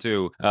in round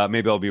 2,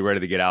 maybe I'll be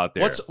ready to get out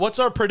there. What's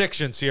our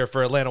predictions here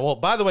for Atlanta? Well,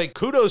 by the way,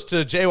 kudos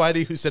to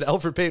JYD who said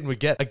Elfrid Payton would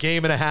get a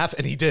game and a half,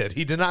 and he did.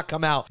 He did not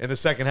come out in the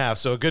second half.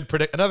 So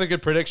another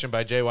good prediction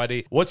by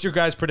JYD. What's your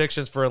guys'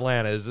 predictions for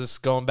Atlanta? Is this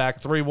going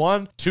back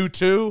 3-1,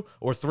 2-2,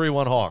 or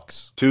 3-1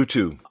 Hawks?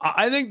 2-2.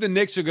 I think the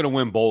Knicks are going to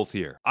win both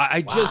here.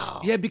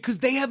 Because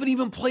they haven't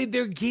even played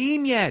their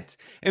game yet.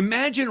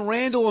 Imagine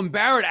Randall and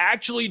Barrett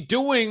actually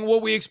doing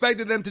what we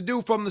expected them to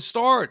do from the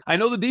start. I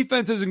know the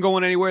defense isn't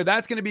going anywhere.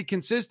 That's going to be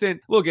consistent.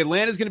 Look,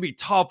 Atlanta's going to be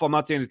tough. I'm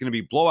not saying it's going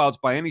to be blowouts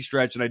by any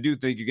stretch, and I do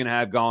think you're going to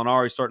have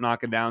Gallinari start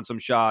knocking down some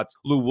shots.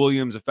 Lou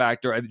Williams a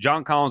factor.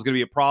 John Collins going to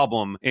be a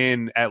problem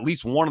in at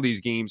least one of these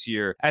games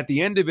here. At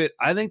the end of it,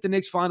 I think the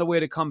Knicks find a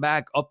way to come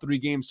back up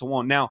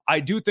 3-1. Now,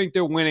 I do think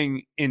they're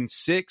winning in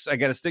 6. I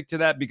got to stick to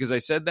that because I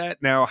said that.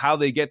 Now, how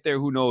they get there,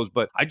 who knows?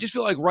 But I just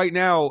feel like right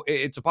now,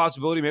 it's a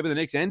possibility maybe the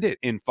Knicks end it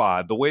in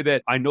 5, the way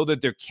that I know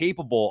that they're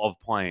capable of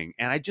playing.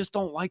 And I just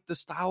don't like the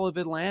style of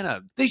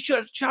Atlanta. They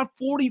shot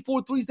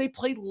 44 threes. They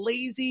played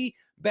lazy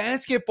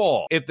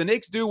basketball. If the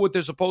Knicks do what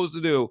they're supposed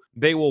to do,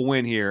 they will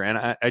win here.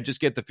 And I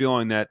just get the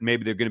feeling that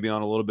maybe they're going to be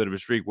on a little bit of a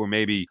streak where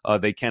maybe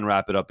they can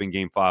wrap it up in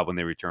Game 5 when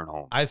they return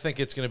home. I think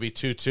it's going to be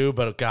 2-2,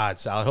 but God,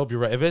 Sal, I hope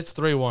you're right. If it's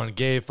 3-1,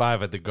 Game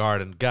 5 at the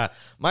Garden, God,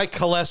 my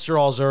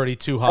cholesterol's already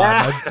too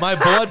high. My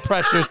blood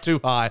pressure's too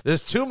high.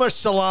 There's too much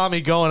salami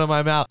going in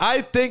my mouth.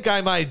 I think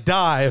I might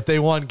die if they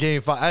won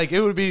Game 5.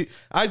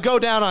 I'd go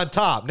down on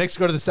top. Knicks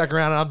go to the second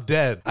round, and I'm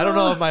dead. I don't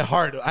know if I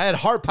had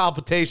heart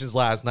palpitations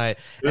last night,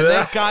 and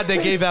thank God they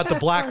gave out the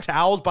black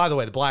towels. By the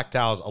way, the black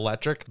towels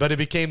electric, but it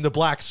became the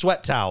black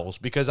sweat towels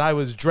because I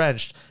was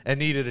drenched and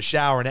needed a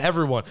shower. And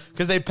everyone,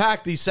 because they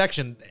packed these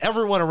sections,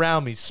 everyone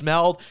around me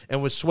smelled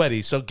and was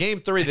sweaty. So Game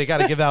 3, they got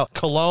to give out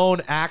cologne,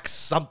 Axe,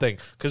 something,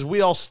 because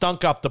we all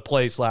stunk up the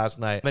place last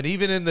night. And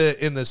even in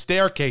the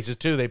staircases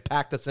too, they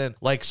packed us in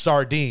like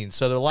sardines.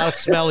 So there are a lot of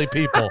smelly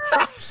people.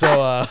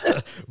 So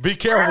be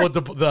careful with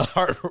the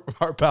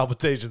heart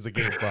palpitations of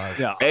Game 5.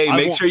 Yeah, hey,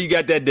 make sure you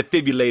got that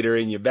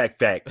defibrillator in your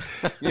backpack.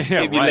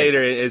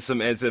 Defibrillator. And some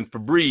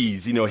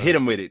Febreze, hit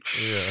them with it.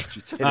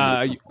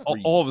 Yeah.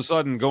 All of a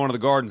sudden, going to the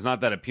Garden's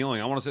not that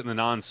appealing. I want to sit in the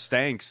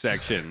non-stank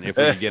section if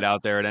we can get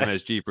out there at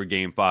MSG for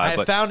Game 5.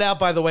 I found out,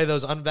 by the way,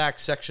 those unvaxxed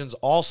sections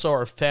also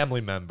are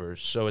family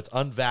members. So it's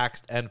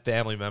unvaxxed and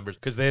family members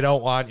because they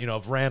don't want,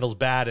 if Randall's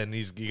bad and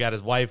he got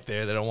his wife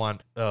there, they don't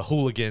want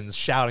hooligans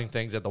shouting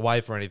things at the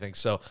wife or anything.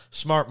 So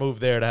smart move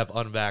there to have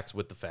unvaxxed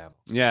with the family.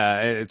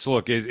 Yeah,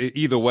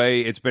 either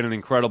way, it's been an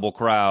incredible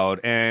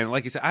crowd. And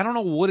like I said, I don't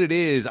know what it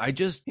is. I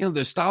just,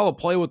 the style of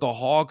play with the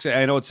Hawks,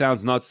 I know it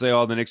sounds nuts to say,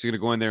 the Knicks are going to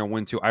go in there and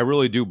win 2. I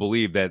really do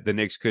believe that the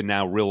Knicks could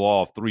now reel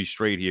off 3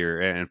 straight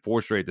here and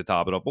 4 straight to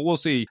top it up. But we'll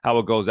see how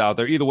it goes out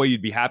there. Either way,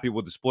 you'd be happy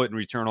with the split and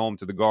return home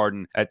to the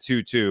Garden at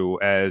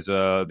 2-2 as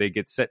they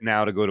get set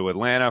now to go to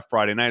Atlanta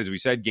Friday night. As we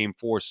said, Game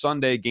 4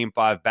 Sunday, Game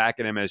 5 back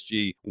at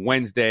MSG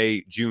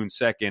Wednesday, June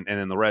 2nd, and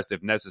then the rest,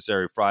 if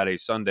necessary, Friday,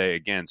 Sunday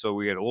again. So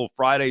we get a little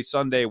Friday,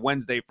 Sunday,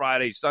 Wednesday,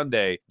 Friday,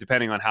 Sunday,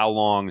 depending on how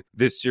long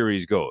this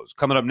series goes.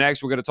 Coming up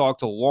next, we're going to talk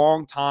to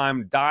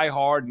longtime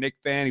diehard Knicks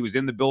fan. He was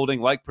in the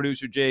building, like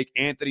producer Jake,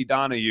 Anthony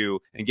Donahue,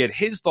 and get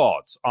his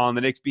thoughts on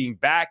the Knicks being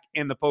back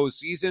in the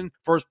postseason.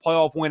 First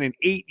playoff win in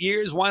 8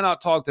 years. Why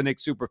not talk to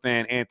Knicks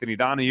superfan Anthony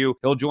Donahue?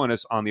 He'll join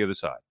us on the other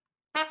side.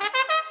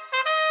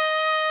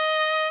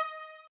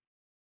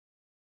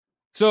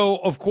 So,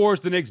 of course,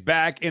 the Knicks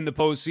back in the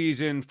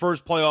postseason,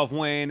 first playoff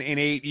win in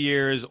 8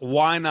 years.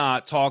 Why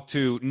not talk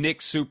to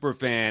Knicks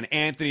superfan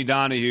Anthony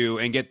Donahue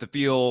and get the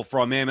feel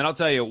from him? And I'll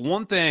tell you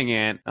one thing,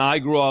 Ant, I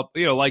grew up,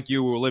 like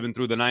you, were living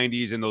through the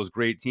 90s and those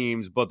great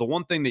teams. But the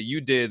one thing that you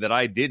did that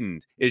I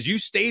didn't is you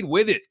stayed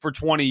with it for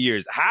 20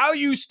 years. How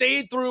you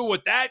stayed through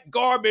with that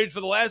garbage for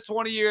the last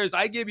 20 years,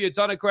 I give you a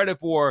ton of credit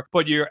for.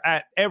 But you're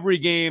at every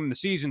game, the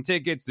season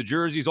tickets, the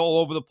jerseys all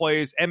over the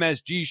place,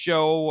 MSG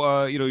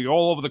show, you're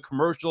all over the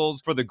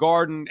commercials for the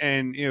Garden,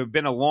 and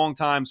been a long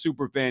time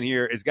super fan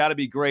here. It's got to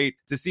be great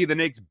to see the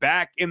Knicks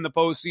back in the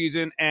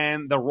postseason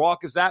and the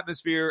raucous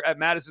atmosphere at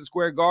Madison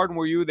Square Garden.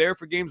 Were you there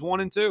for games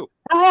 1 and 2?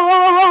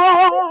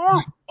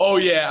 Oh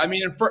yeah, I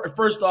mean,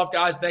 first off,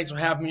 guys, thanks for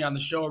having me on the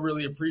show. I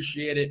really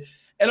appreciate it.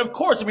 And of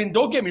course,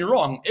 don't get me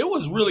wrong, it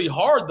was really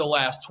hard the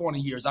last 20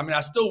 years.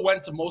 I still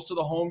went to most of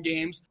the home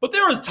games, but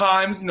there was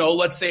times,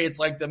 let's say it's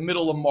like the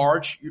middle of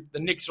March, the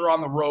Knicks are on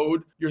the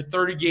road, you're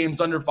 30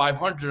 games under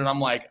 500, and I'm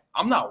like,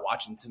 I'm not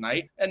watching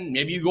tonight. And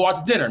maybe you go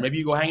out to dinner, maybe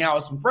you go hang out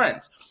with some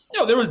friends.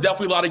 There was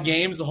definitely a lot of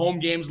games, the home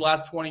games the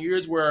last 20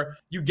 years where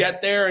you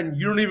get there and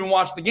you don't even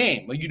watch the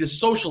game. Like, you just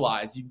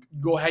socialize. You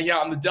go hang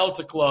out in the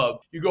Delta Club.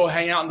 You go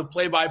hang out in the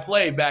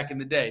play-by-play back in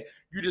the day.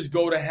 you just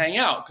go to hang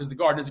out because the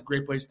Garden is a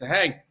great place to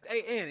hang.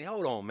 Hey, Andy,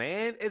 hold on,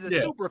 man. As a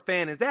Yeah. super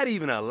fan, is that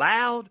even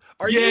allowed?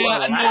 Are Yeah, you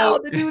I know.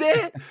 allowed to do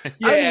that?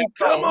 I mean,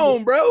 come bro.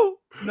 on, bro.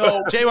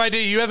 No,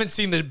 JYD, you haven't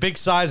seen the big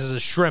sizes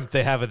of shrimp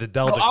they have at the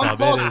Delta I'm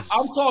Club.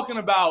 I'm talking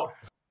about,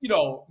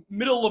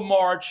 middle of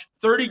March,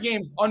 30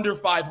 games under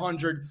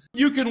 500.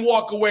 You can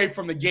walk away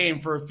from the game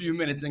for a few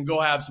minutes and go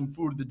have some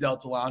food at the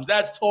Delta Lounge.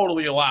 That's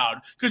totally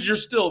allowed because you're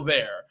still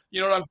there.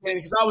 You know what I'm saying?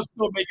 Because I was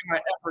still making my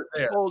effort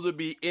there. Supposed to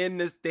be in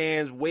the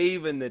stands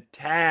waving the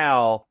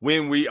towel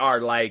when we are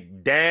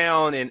like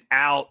down and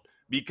out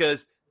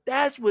because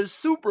that's what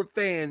super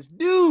fans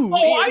do.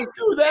 Oh, I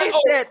do that. It's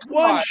Oh, that come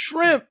one on.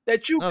 shrimp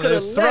that you No, could they're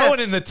have throwing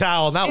left. in the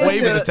towel, not In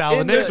waving the- the towel.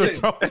 The in Knicks the-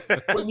 are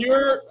throwing. When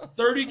you're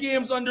 30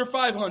 games under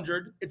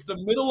 500, it's the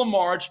middle of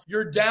March,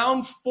 you're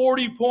down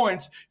 40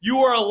 points, you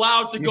are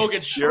allowed to go get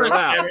You're shrimp.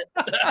 allowed. Garrett.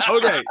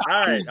 Okay,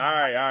 all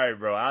right,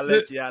 bro. I'll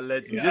let you. Yeah,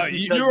 Just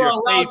because You're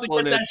allowed to faithful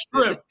get that and-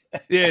 shrimp.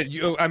 Yeah,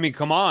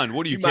 come on.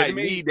 What are you You might kidding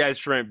me? need that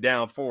shrimp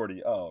down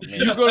 40. Oh man.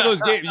 You go to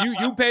those games.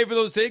 You pay for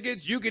those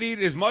tickets. You can eat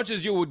as much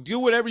as you would, do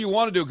whatever you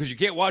want to do because you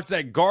can't watch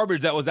that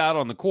garbage that was out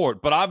on the court.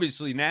 But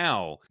obviously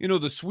now,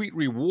 the sweet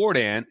reward,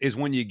 Ant, is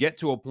when you get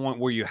to a point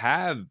where you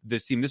have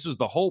this team. This is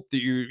the hope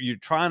that you're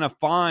trying to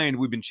find.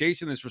 We've been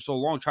chasing this for so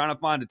long, trying to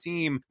find a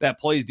team that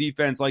plays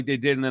defense like they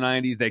did in the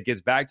 90s, that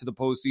gets back to the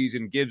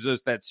postseason, gives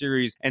us that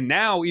series. And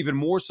now, even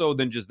more so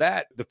than just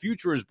that, the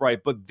future is bright.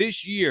 But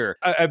this year,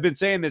 I've been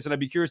saying this, and I'd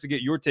be curious to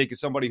get your take as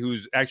somebody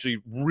who's actually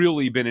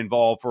really been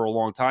involved for a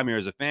long time here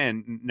as a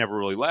fan, never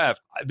really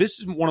left. This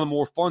is one of the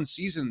more fun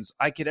seasons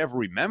I could ever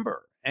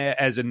remember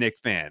as a Knick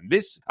fan.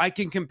 I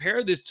can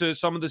compare this to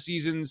some of the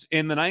seasons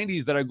in the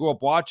 90s that I grew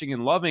up watching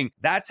and loving.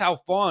 That's how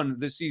fun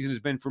this season has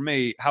been for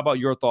me. How about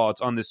your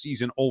thoughts on the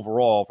season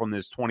overall from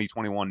this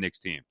 2021 Knicks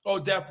team? Oh,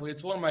 definitely.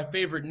 It's one of my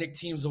favorite Knick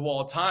teams of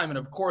all time. And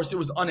of course, it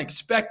was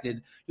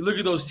unexpected. You look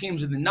at those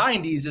teams in the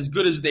 90s, as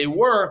good as they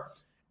were,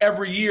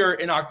 every year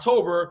in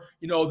October,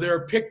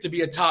 they're picked to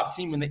be a top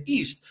team in the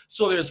East.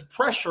 So there's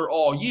pressure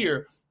all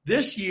year.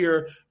 This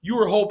year, you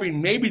were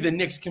hoping maybe the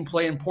Knicks can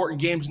play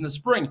important games in the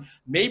spring.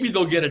 Maybe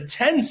they'll get a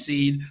 10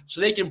 seed so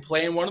they can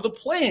play in one of the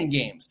play-in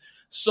games.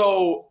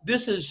 So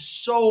this is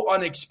so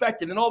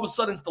unexpected. And all of a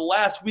sudden, it's the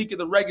last week of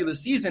the regular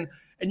season,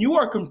 and you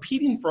are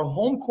competing for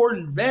home court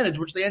advantage,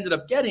 which they ended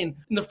up getting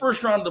in the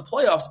first round of the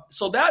playoffs.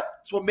 So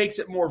that's what makes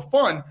it more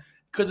fun,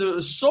 because it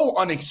was so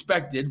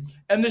unexpected,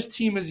 and this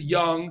team is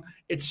young.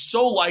 It's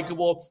so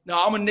likable.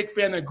 Now, I'm a Knick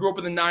fan that grew up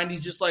in the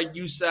 90s, just like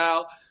you,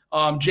 Sal.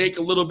 Jake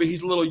a little bit.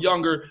 He's a little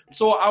younger.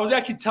 So I was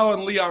actually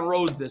telling Leon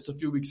Rose this a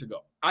few weeks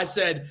ago. I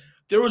said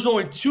there was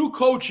only 2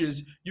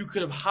 coaches you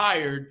could have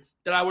hired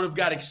that I would have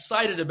got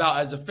excited about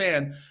as a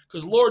fan,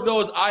 because Lord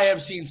knows I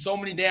have seen so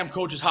many damn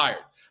coaches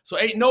hired. So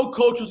ain't no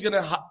coach was going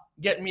to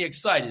get me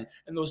excited.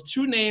 And those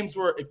 2 names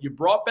were, if you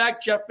brought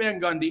back Jeff Van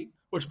Gundy,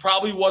 which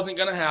probably wasn't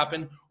going to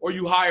happen, or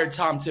you hired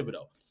Tom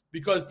Thibodeau,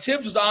 because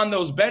Tibbs was on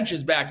those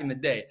benches back in the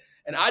day.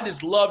 And I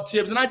just love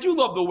Tibbs, and I do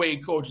love the way he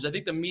coaches. I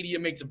think the media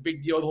makes a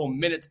big deal of the whole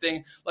minutes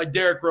thing. Like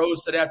Derrick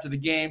Rose said after the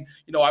game,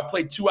 I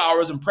played 2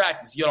 hours in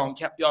practice. Y'all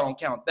don't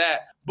count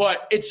that.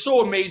 But it's so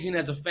amazing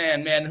as a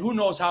fan, man. Who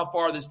knows how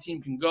far this team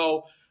can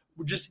go.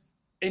 We just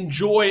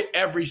enjoy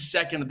every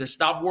second of this.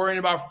 Stop worrying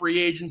about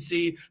free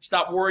agency.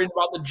 Stop worrying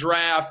about the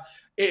draft.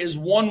 It is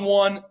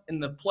 1-1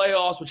 in the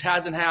playoffs, which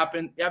hasn't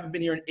happened. You haven't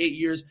been here in 8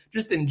 years.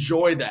 Just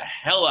enjoy the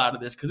hell out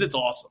of this because it's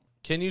awesome.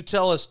 Can you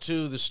tell us,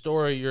 too, the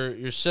story?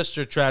 Your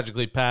sister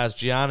tragically passed,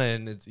 Gianna,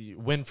 and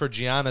win for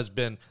Gianna has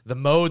been the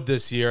mode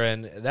this year,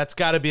 and that's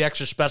got to be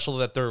extra special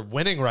that they're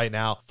winning right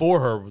now for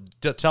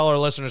her. Tell our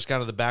listeners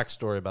kind of the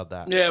backstory about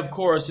that. Yeah, of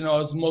course.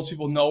 As most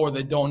people know or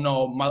they don't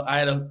know, I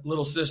had a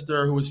little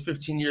sister who was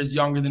 15 years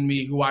younger than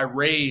me who I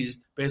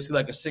raised basically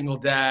like a single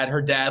dad.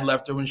 Her dad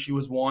left her when she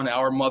was 1.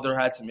 Our mother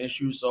had some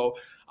issues, so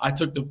I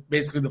took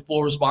basically the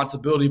full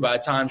responsibility. By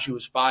the time she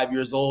was 5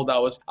 years old, I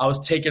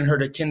was taking her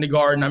to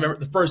kindergarten. I remember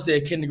the first day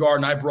of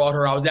kindergarten, I brought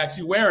her. I was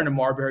actually wearing a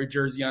Marbury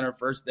jersey on her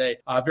first day,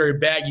 a very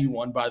baggy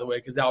one, by the way,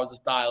 because that was the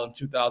style in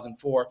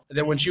 2004. And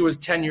then when she was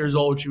 10 years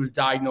old, she was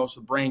diagnosed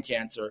with brain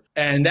cancer.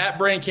 And that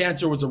brain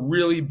cancer was a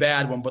really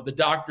bad one. But the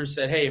doctor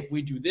said, hey, if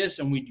we do this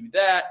and we do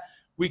that,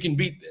 we can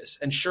beat this.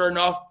 And sure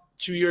enough,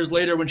 2 years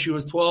later, when she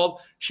was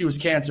 12, she was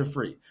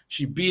cancer-free.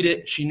 She beat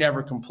it. She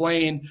never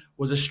complained,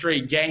 was a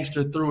straight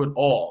gangster through it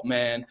all,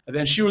 man. And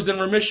then she was in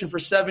remission for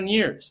 7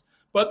 years.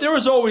 But there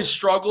was always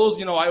struggles.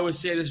 I always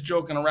say this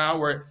joking around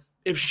where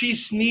if she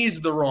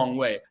sneezed the wrong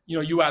way,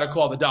 you got to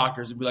call the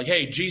doctors and be like,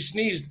 hey, G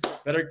sneezed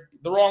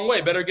the wrong way.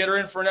 Better get her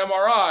in for an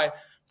MRI,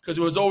 because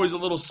it was always a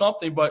little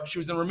something. But she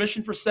was in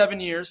remission for 7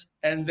 years.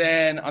 And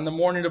then on the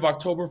morning of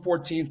October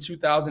 14,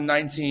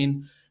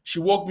 2019, she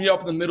woke me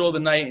up in the middle of the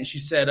night and she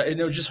said, and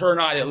it was just her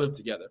and I that lived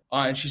together.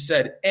 And she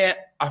said, Aunt,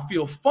 I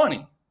feel funny.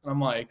 And I'm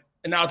like,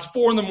 and now it's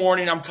 4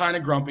 a.m. I'm kind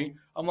of grumpy.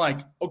 I'm like,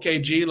 okay,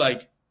 G,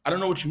 I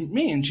don't know what you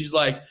mean. She's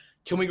like,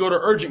 can we go to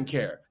urgent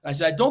care? And I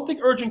said, I don't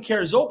think urgent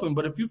care is open,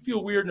 but if you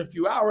feel weird in a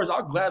few hours,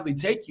 I'll gladly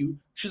take you.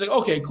 She's like,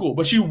 okay, cool.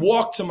 But she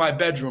walked to my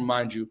bedroom,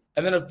 mind you.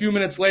 And then a few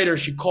minutes later,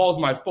 she calls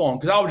my phone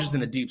because I was just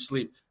in a deep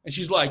sleep. And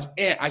she's like,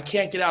 Aunt, I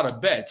can't get out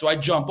of bed. So I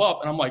jump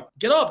up and I'm like,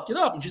 get up.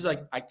 And she's like,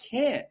 I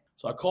can't.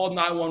 So I called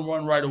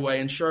 911 right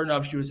away. And sure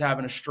enough, she was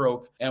having a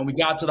stroke. And we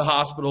got to the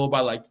hospital by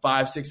like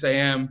 5, 6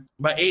 a.m.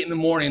 By 8 in the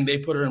morning, they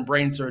put her in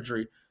brain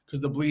surgery because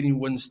the bleeding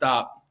wouldn't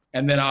stop.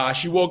 And then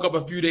she woke up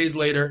a few days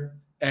later.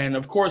 And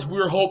of course, we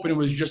were hoping it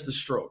was just a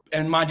stroke.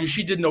 And mind you,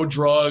 she did no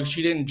drugs.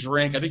 She didn't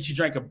drink. I think she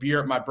drank a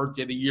beer at my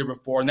birthday the year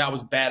before. And that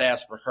was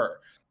badass for her.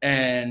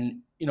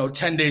 And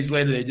 10 days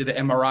later, they did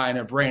an MRI in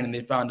her brain and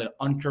they found an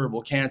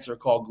uncurable cancer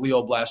called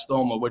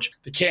glioblastoma, which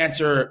the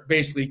cancer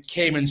basically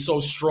came in so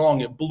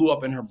strong it blew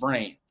up in her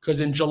brain. Because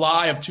in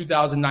July of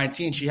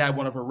 2019, she had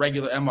one of her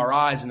regular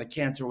MRIs and the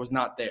cancer was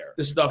not there.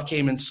 This stuff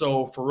came in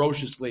so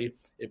ferociously,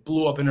 it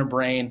blew up in her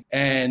brain,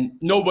 and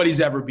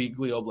nobody's ever beat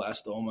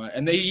glioblastoma.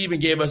 And they even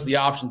gave us the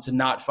option to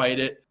not fight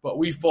it, but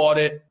we fought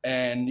it.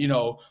 And,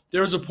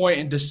 there was a point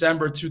in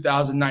December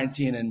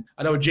 2019, and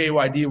I know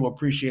JYD will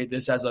appreciate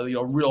this as a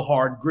real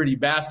hard, gritty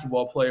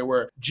basketball player,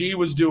 where G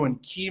was doing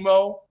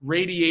chemo,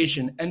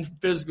 radiation, and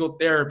physical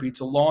therapy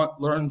to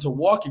learn to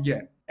walk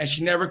again. And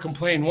she never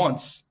complained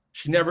once.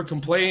 She never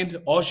complained.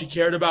 All she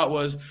cared about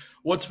was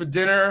what's for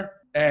dinner.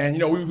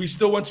 And, we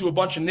still went to a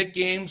bunch of Knick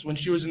games when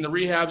she was in the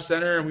rehab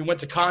center, and we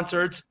went to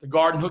concerts. The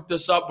Garden hooked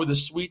us up with a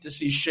suite to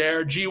see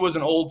Cher. G was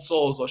an old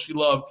soul, so she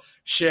loved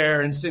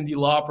Cher and Cyndi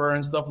Lauper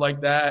and stuff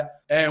like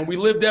that. And we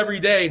lived every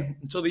day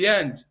until the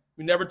end.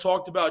 We never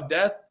talked about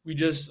death. We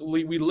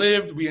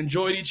lived, we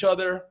enjoyed each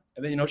other.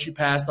 And then, she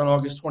passed on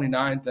August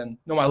 29th. And,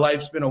 my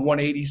life's been a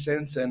 180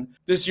 since. And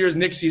this year's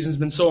Knicks season's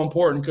been so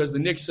important because the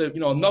Knicks have,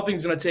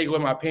 nothing's going to take away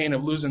my pain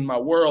of losing my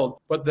world.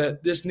 But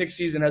this Knicks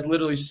season has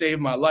literally saved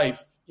my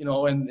life.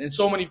 And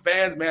so many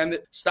fans, man,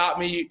 that stopped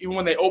me even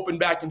when they opened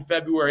back in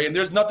February. And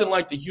there's nothing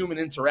like the human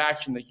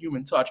interaction, the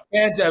human touch.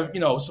 Fans have,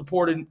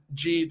 supported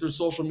G through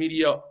social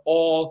media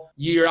all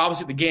year.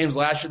 Obviously, the games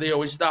last year, they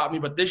always stopped me.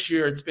 But this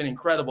year, it's been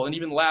incredible. And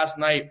even last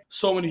night,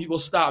 so many people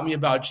stopped me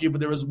about G. But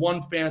there was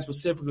one fan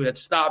specifically that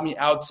stopped me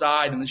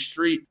outside in the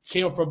street. He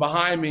came up from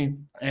behind me,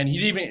 and he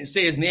didn't even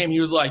say his name.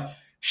 He was like,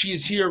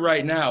 she's here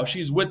right now.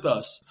 She's with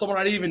us. Someone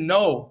I didn't even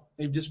know.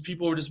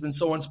 People have just been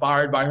so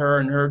inspired by her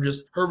and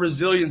her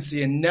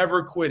resiliency and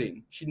never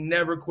quitting. She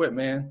never quit,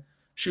 man.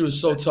 She was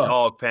so tough.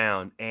 Dog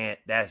pound, Aunt.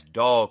 That's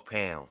dog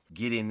pound.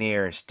 Get in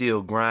there and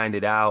still grind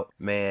it out,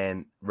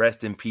 man.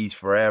 Rest in peace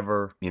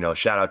forever.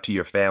 Shout out to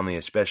your family,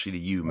 especially to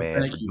you,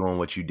 man, for doing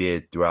what you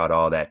did throughout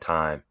all that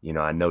time.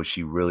 I know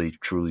she really,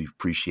 truly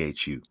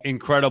appreciates you.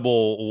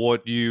 Incredible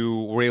what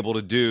you were able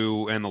to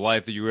do and the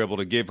life that you were able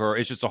to give her.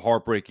 It's just a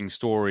heartbreaking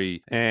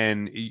story.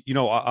 And,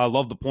 I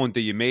love the point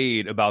that you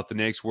made about the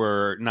Knicks,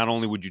 where not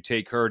only would you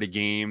take her to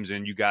games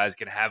and you guys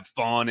could have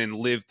fun and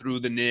live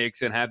through the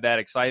Knicks and have that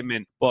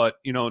excitement, but,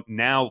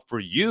 now for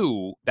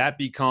you, that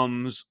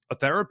becomes a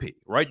therapy,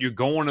 right? You're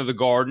going to the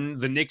Garden,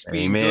 the Knicks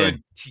being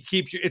good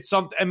keeps you. It's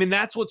something. I mean,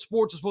 that's what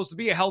sports is supposed to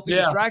be—a healthy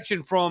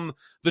distraction from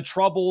the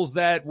troubles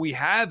that we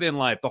have in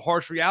life, the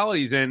harsh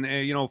realities, and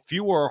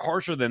few are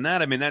harsher than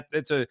that. I mean,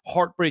 that's a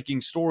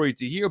heartbreaking story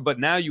to hear. But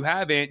now you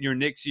have Aunt your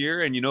Knicks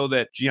here, and you know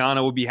that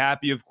Gianna will be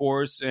happy, of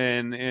course,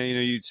 and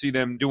you see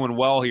them doing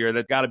well here.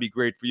 That's got to be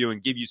great for you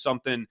and give you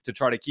something to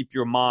try to keep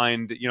your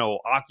mind,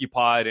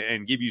 occupied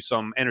and give you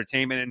some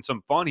entertainment and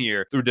some fun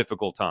here through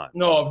difficult times.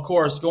 No, of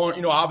course.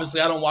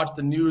 Obviously, I don't watch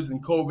the news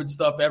and COVID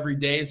stuff every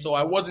day, so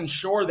I wasn't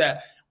sure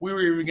that we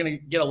were even going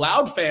to get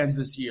allowed fans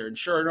this year. And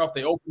sure enough,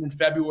 they opened in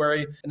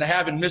February, and I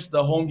haven't missed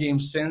the home game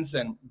since.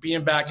 And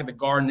being back at the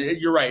Garden,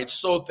 you're right, it's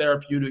so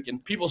therapeutic.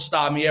 And people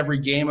stop me every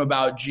game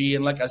about G.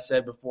 And like I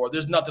said before,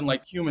 there's nothing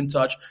like human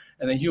touch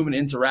and the human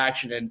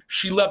interaction. And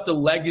she left a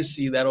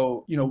legacy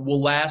that'll,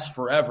 will last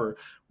forever.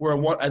 Where,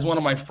 as one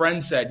of my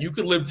friends said, you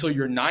could live till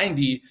you're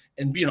 90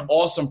 and be an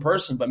awesome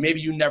person, but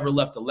maybe you never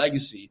left a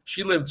legacy.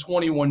 She lived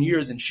 21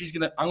 years, and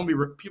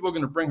people are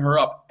gonna bring her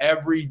up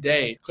every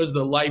day because of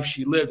the life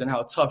she lived and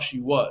how tough she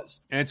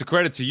was. And it's a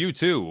credit to you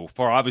too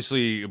for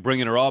obviously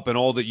bringing her up and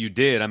all that you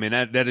did. I mean,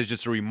 that is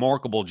just a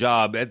remarkable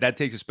job. That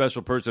takes a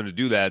special person to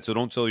do that. So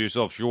don't sell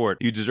yourself short.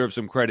 You deserve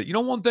some credit.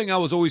 One thing I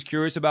was always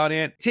curious about,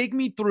 Aunt, take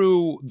me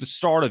through the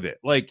start of it.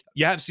 Like,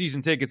 you have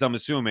season tickets, I'm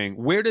assuming.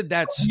 Where did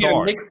that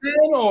start? Knicks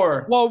fan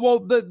or? Well,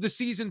 the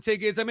season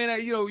tickets. I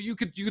mean, you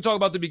could talk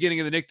about the beginning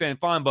of the Knicks fan,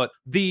 fine, but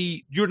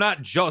you're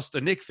not just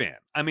a Knicks fan.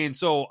 I mean,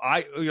 so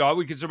I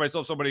would consider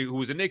myself somebody who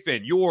was a Knicks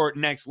fan. Your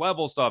next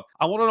level stuff.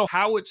 I want to know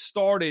how it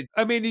started.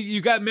 I mean,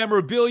 you got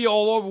memorabilia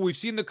all over. We've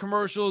seen the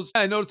commercials.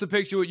 I noticed a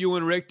picture with you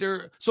and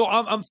Richter. So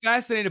I'm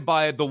fascinated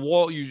by it. The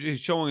wall you're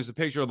showing us the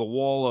picture of the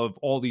wall of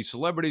all these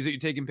celebrities that you're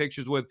taking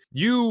pictures with.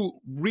 You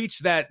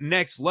reached that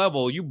next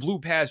level. You blew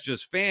past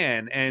just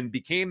fan and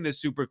became this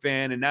super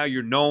fan, and now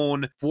you're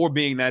known for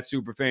being that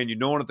super fan. You're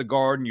known at the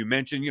Garden. You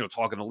mentioned,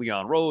 talking to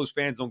Leon Rose.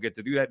 Fans don't don't get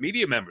to do that.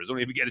 Media members don't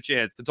even get a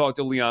chance to talk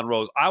to Leon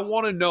Rose. I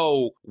want to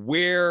know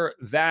where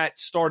that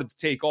started to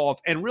take off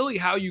and really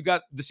how you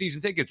got the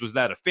season tickets. Was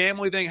that a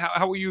family thing?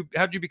 How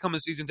did you become a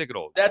season ticket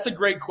holder? That's a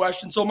great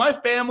question. So my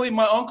family,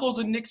 my uncle's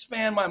a Knicks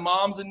fan, my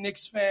mom's a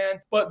Knicks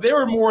fan, but they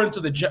were more into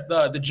the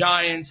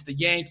Giants, the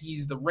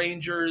Yankees, the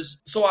Rangers.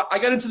 So I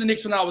got into the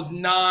Knicks when I was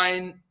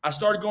 9. I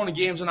started going to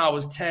games when I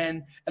was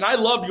 10, and I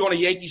loved going to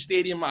Yankee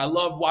Stadium. I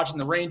loved watching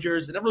the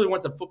Rangers. I never really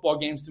went to football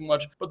games too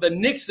much, but the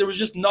Knicks, there was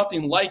just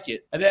nothing like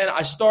it. And then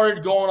I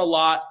started going a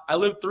lot. I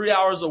lived 3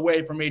 hours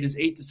away from ages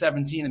 8 to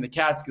 17 in the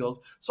Catskills,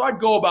 so I'd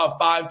go about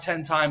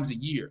 5-10 times a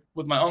year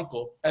with my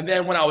uncle. And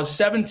then when I was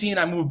 17,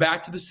 I moved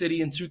back to the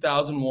city in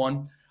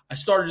 2001. I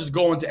started just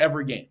going to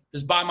every game,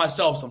 just by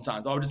myself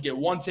sometimes. I would just get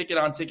one ticket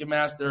on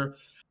Ticketmaster.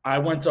 I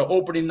went to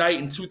opening night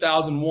in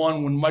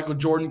 2001 when Michael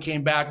Jordan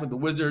came back with the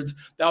Wizards.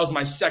 That was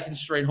my second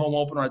straight home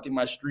opener. I think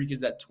my streak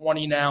is at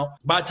 20 now.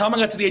 By the time I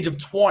got to the age of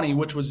 20,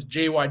 which was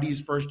JYD's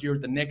first year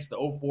at the Knicks, the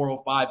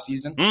 04-05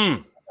 season,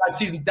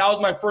 that was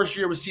my first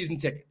year with season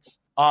tickets.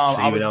 See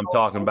what I'm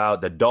talking about?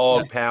 The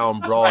dog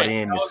pound brought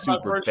in the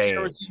super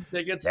fans.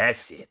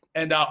 That's it.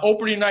 And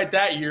opening night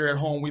that year at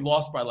home, we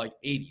lost by like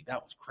 80.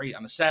 That was crazy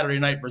on a Saturday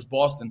night versus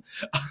Boston.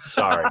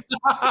 Sorry.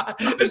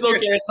 It's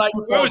okay. It's not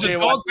your fault. Where was the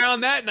dog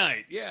pound that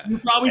night? Yeah. You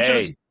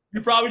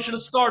probably should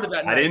have started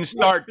that night. I didn't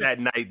start that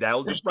night. That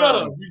was the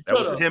problem. That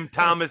was Tim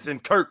Thomas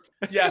and Kirk.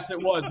 Yes, it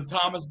was. The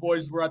Thomas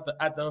boys were at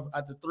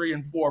the 3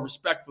 and 4,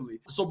 respectfully.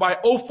 So by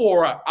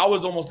 04, I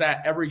was almost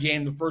at every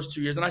game the first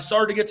 2 years, and I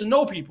started to get to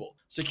know people,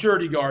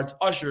 security guards,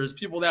 ushers,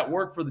 people that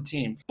work for the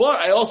team. But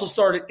I also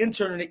started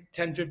interning at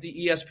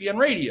 1050 ESPN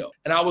Radio,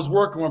 and I was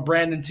working with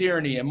Brandon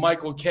Tierney and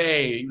Michael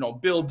Kay,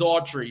 Bill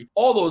Daughtry,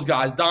 all those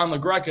guys, Don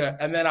LaGreca,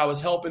 and then I was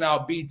helping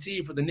out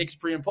BT for the Knicks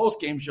pre- and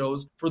post-game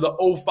shows for the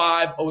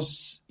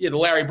the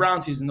Larry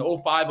Brown season, the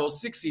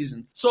 05-06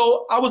 season.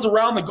 So I was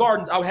around the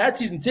Gardens. I had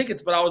season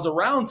tickets, but I was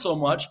around so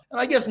much. And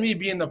I guess me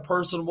being the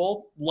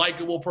personable,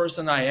 likable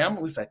person I am,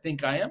 at least I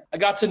think I am, I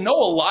got to know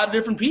a lot of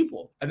different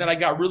people. And then I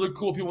got really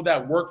cool people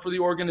that work for the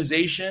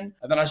organization.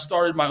 And then I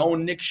started my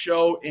own Knicks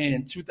show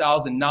in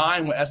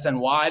 2009 with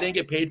SNY. I didn't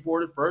get paid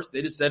for it at first.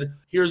 They just said,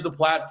 here's the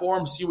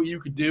platform, see what you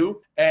could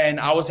do.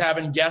 And I was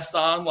having guests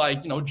on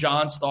like,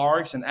 John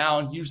Starks and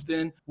Allen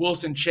Houston,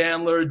 Wilson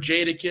Chandler,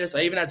 Jadakiss.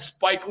 I even had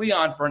Spike Lee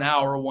on for an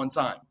hour one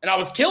time. And I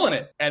was killing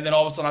it. And then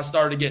all of a sudden I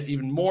started to get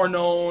even more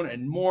known.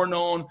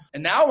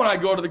 And now when I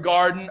go to the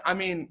Garden,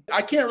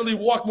 I can't really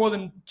walk more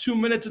than 2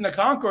 minutes in the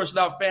concourse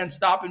without fans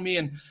stopping me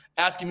and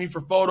asking me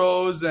for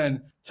photos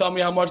and tell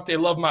me how much they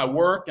love my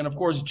work. And of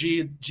course,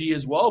 G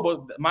as well.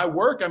 But my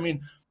work,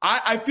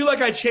 I feel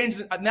like I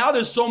changed. Now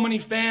there's so many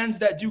fans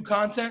that do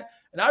content.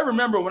 And I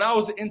remember when I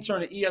was an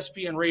intern at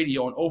ESPN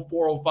Radio in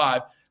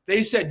 04-05,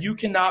 they said, you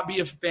cannot be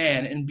a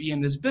fan and be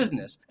in this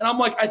business. And I'm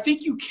like, I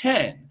think you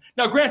can.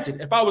 Now, granted,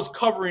 if I was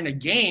covering a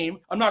game,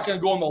 I'm not going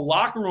to go in the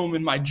locker room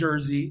in my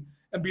jersey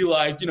and be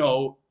like,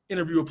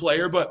 interview a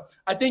player, but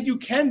I think you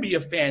can be a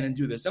fan and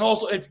do this. And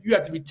also, if you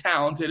have to be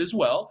talented as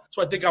well.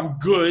 So I think I'm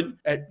good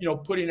at,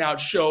 putting out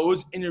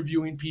shows,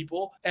 interviewing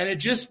people, and it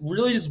just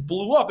really just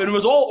blew up. And it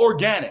was all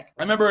organic.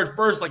 I remember at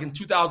first, like in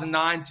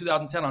 2009,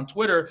 2010 on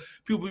Twitter,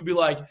 people would be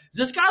like, is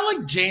this guy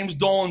like James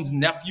Dolan's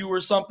nephew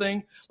or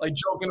something? Like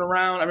joking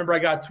around. I remember I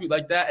got a tweet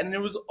like that. And it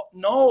was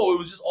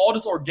just all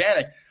just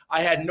organic.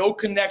 I had no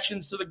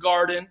connections to the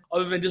Garden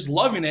other than just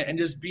loving it and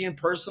just being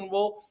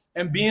personable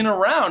and being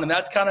around. And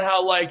that's kind of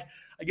how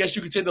I guess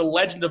you could say the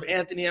legend of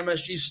Anthony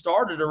MSG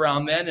started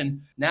around then.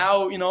 And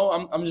now,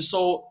 I'm just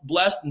so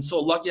blessed and so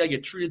lucky. I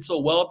get treated so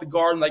well at the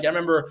Garden. Like I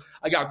remember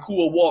I got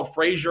cool with Walt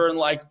Frazier in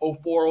like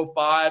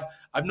 04-05.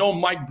 I've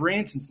known Mike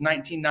Breen since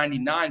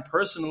 1999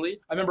 personally.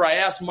 I remember I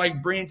asked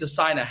Mike Breen to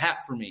sign a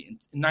hat for me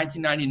in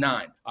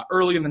 1999,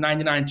 early in the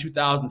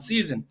 99-2000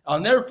 season. I'll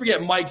never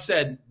forget Mike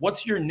said,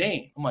 "What's your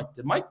name?" I'm like,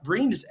 did Mike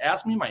Breen just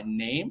ask me my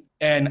name?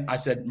 And I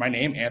said, my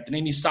name, Anthony.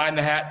 And he signed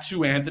the hat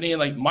to Anthony. And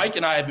like Mike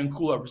and I have been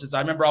cool ever since. I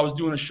remember I was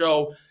doing a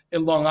show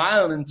in Long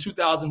Island in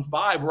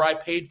 2005 where I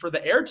paid for the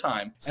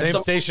airtime. Same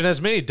station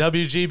as me,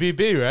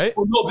 WGBB, right?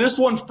 Well, no, this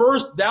one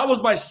first, that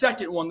was my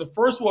second one. The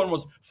first one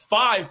was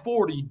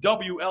 540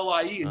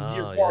 WLIE in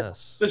Deer Park.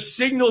 Yes. The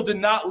signal did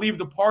not leave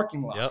the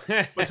parking lot.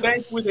 Yep. But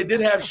thankfully they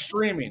did have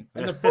streaming.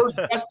 And the first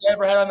guest I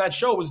ever had on that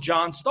show was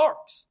John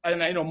Starks.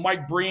 And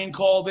Mike Breen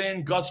called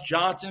in, Gus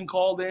Johnson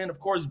called in, of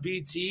course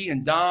BT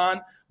and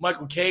Don,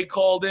 Michael Kay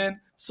called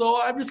in. So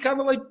I've just kind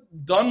of like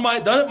done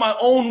it my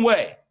own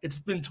way. It's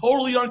been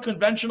totally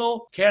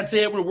unconventional. Can't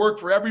say it would work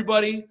for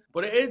everybody,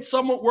 but it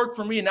somewhat worked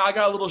for me. Now I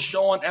got a little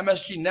show on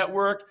MSG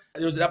Network.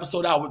 There was an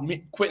episode out with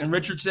me, Quentin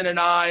Richardson and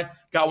I.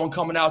 Got one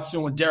coming out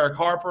soon with Derek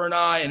Harper and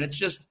I. And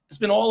it's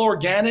been all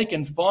organic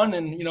and fun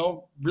and,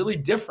 really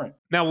different.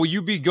 Now, will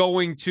you be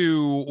going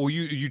to, will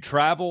you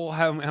travel?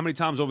 How many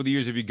times over the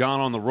years have you gone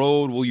on the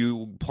road? Will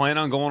you plan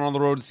on going on the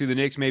road to see the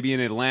Knicks, maybe in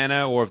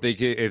Atlanta, or if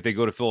they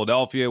go to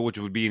Philadelphia, which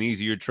would be an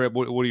easier trip?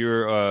 What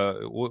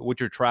are what's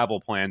your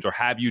travel plans, or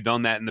have you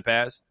done that in the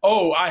past?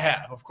 Oh, I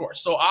have, of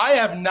course. So I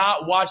have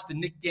not watched the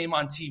Knicks game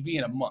on TV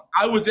in a month.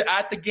 I was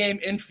at the game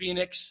in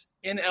Phoenix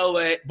in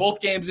LA, both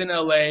games in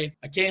LA.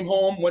 I came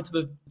home, went to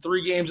the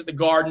 3 games at the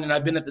Garden, and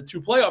I've been at the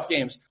 2 playoff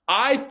games.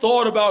 I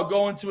thought about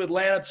going to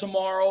Atlanta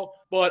tomorrow,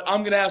 but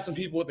I'm going to have some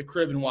people at the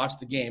crib and watch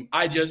the game.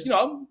 I just,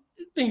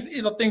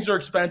 things are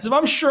expensive.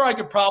 I'm sure I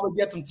could probably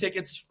get some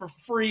tickets for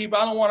free, but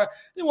I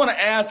didn't want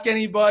to ask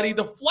anybody.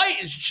 The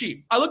flight is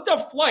cheap. I looked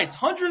up flights,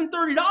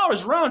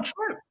 $130 round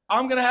trip.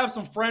 I'm going to have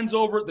some friends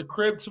over at the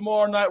crib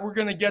tomorrow night. We're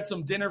going to get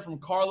some dinner from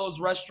Carlo's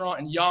Restaurant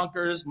in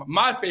Yonkers,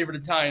 my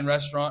favorite Italian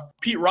restaurant.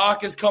 Pete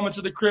Rock is coming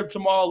to the crib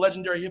tomorrow,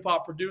 legendary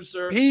hip-hop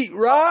producer. Pete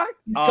Rock?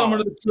 He's coming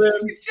to the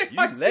crib.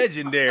 You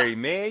legendary,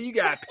 man. You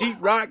got Pete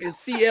Rock and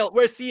CL.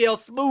 Where's CL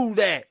Smooth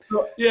at?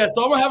 So I'm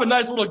going to have a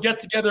nice little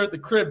get-together at the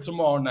crib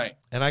tomorrow night.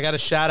 And I got a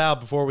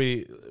shout-out before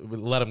we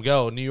let him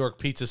go. New York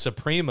Pizza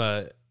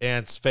Suprema,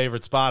 Ant's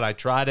favorite spot. I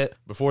tried it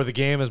before the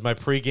game as my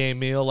pregame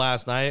meal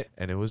last night,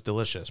 and it was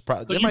delicious.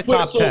 In my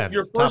top 10.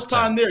 Your first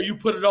time there, you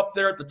put it up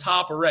there at the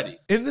top already.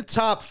 In the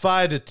top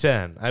 5 to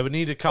 10. I would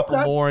need a couple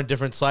more in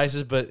different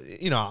slices, but,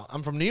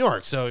 I'm from New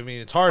York, so,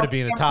 it's hard to be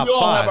in the top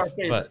 5.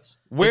 But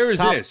where is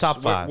this?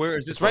 Top 5. Where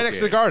is this? It's right next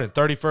to the Garden,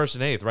 31st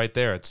and 8th, right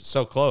there. It's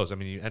so close.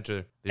 You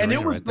enter the and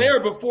arena it was right there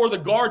before the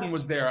Garden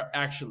was there,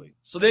 actually.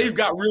 So they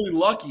got really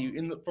lucky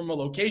from a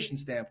location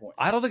standpoint.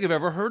 I don't think I've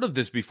ever heard of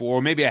this before.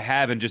 Or maybe I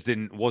have and just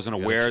wasn't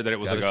aware that it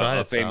was like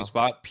a famous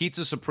spot.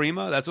 Pizza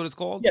Suprema, that's what it's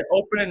called? Yeah, it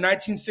opened in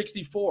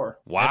 1964.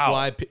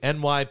 Wow.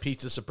 NY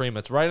Pizza Suprema.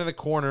 It's right in the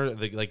corner,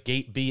 the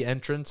gate B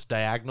entrance,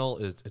 diagonal.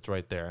 It's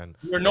right there. And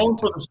we're known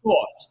for the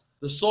sauce.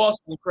 The sauce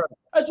is incredible.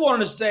 I just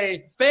wanted to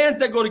say, fans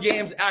that go to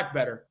games, act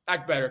better.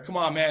 Act better. Come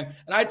on, man.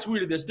 And I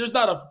tweeted this. There's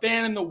not a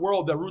fan in the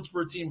world that roots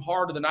for a team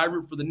harder than I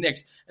root for the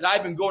Knicks. And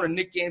I've been going to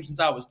Knicks games since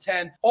I was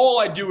 10. All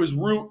I do is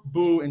root,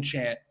 boo, and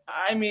chant.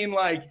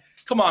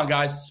 Come on,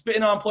 guys.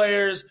 Spitting on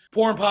players,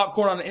 pouring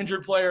popcorn on an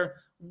injured player.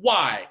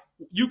 Why?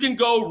 You can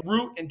go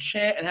root and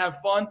chant and have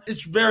fun.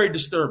 It's very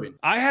disturbing.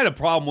 I had a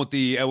problem with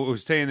I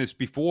was saying this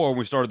before when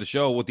we started the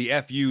show, with the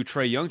FU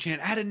Trae Young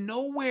chant out of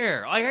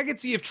nowhere. I could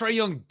see if Trae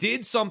Young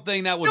did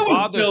something that would bother. It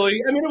was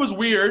silly. It was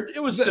weird. It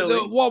was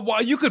silly.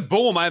 Well, you could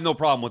boo him. I have no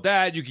problem with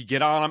that. You could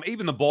get on him.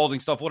 Even the balding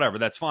stuff, whatever,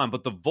 that's fine.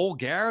 But the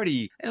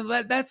vulgarity,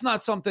 that's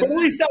not something. But at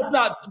least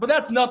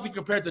that's nothing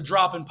compared to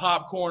dropping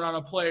popcorn on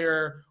a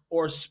player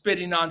or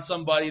spitting on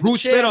somebody. Who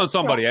spit on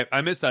somebody?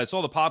 I missed that. I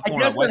saw the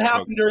popcorn. I guess that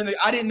happened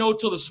I didn't know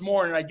till this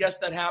morning. I guess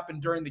that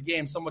happened during the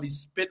game. Somebody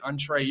spit on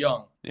Trae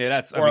Young.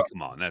 Yeah,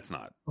 come on. That's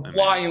not.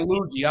 Flying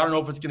loogie. I don't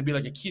know if it's going to be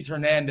like a Keith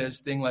Hernandez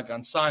thing like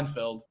on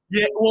Seinfeld.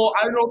 Yeah, well,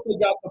 I don't know if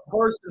they got the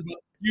person, but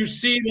you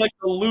see like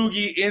the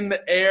loogie in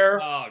the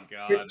air. Oh,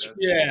 God.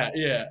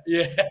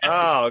 Yeah.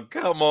 Oh,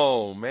 come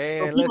on,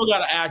 man. So people got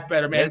to act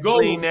better, man. Go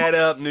clean that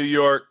up, New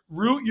York.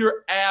 Root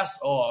your ass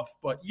off,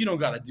 but you don't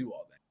got to do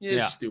all that.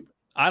 It's stupid.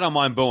 I don't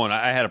mind booing.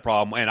 I had a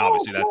problem, and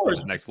obviously that's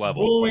the next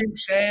level. Booing,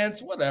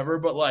 chants, whatever,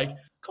 but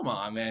come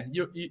on, man.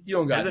 You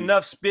don't got. There's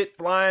enough spit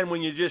flying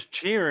when you're just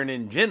cheering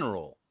in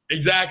general.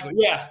 Exactly.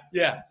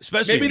 Yeah.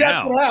 Especially Maybe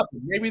now.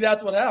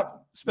 That's what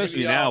happened.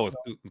 Especially now with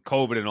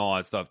COVID and all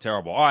that stuff.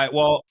 Terrible. All right.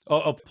 Well,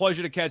 a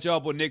pleasure to catch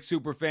up with Knicks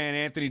superfan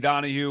Anthony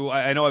Donahue.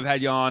 I know I've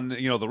had you on,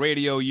 the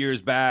radio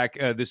years back.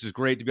 This is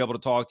great to be able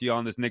to talk to you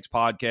on this Knicks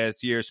podcast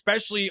here,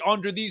 especially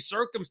under these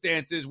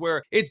circumstances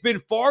where it's been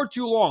far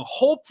too long.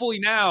 Hopefully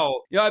now,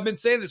 I've been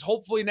saying this,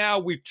 hopefully now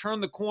we've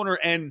turned the corner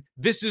and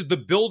this is the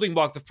building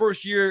block, the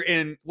first year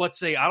in, let's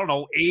say,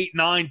 8,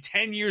 9,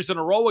 10 years in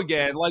a row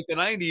again, like the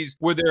 90s,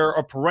 where they're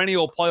a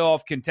perennial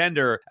playoff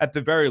contender at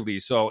the very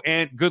least. So,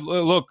 and good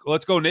look,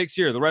 let's go Knicks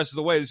here the rest of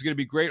the way. This is going to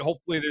be great.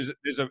 Hopefully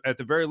there's at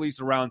the very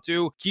least a round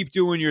 2. Keep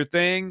doing your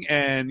thing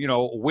and,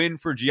 win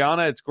for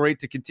Gianna. It's great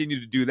to continue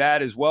to do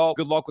that as well.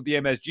 Good luck with the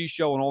MSG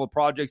show and all the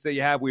projects that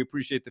you have. We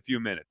appreciate the few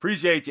minutes.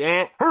 Appreciate you,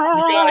 Ant. You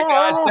got it,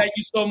 guys. Thank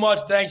you so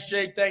much. Thanks,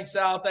 Jake. Thanks,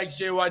 Sal. Thanks,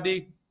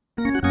 JYD.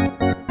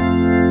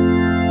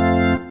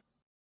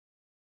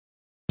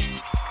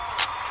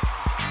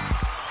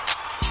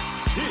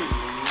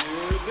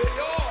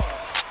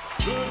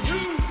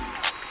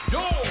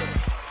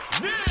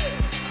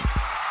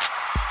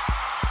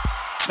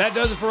 That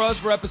does it for us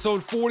for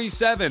episode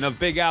 47 of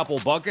Big Apple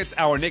Buckets,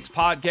 our Knicks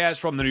podcast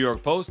from the New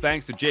York Post.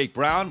 Thanks to Jake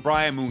Brown,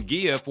 Brian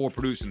Munguia for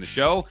producing the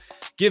show.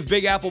 Give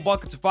Big Apple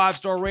Buckets a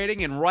 5-star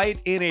rating and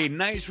write in a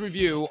nice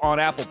review on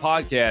Apple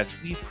Podcasts.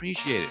 We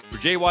appreciate it. For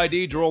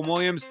JYD, Jerome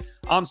Williams,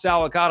 I'm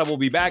Sal Licata. We'll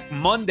be back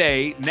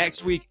Monday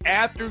next week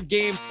after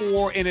Game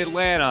 4 in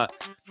Atlanta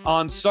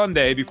on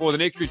Sunday before the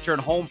Knicks return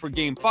home for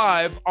Game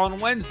 5 on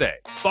Wednesday.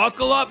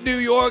 Buckle up, New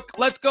York.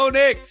 Let's go,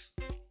 Knicks.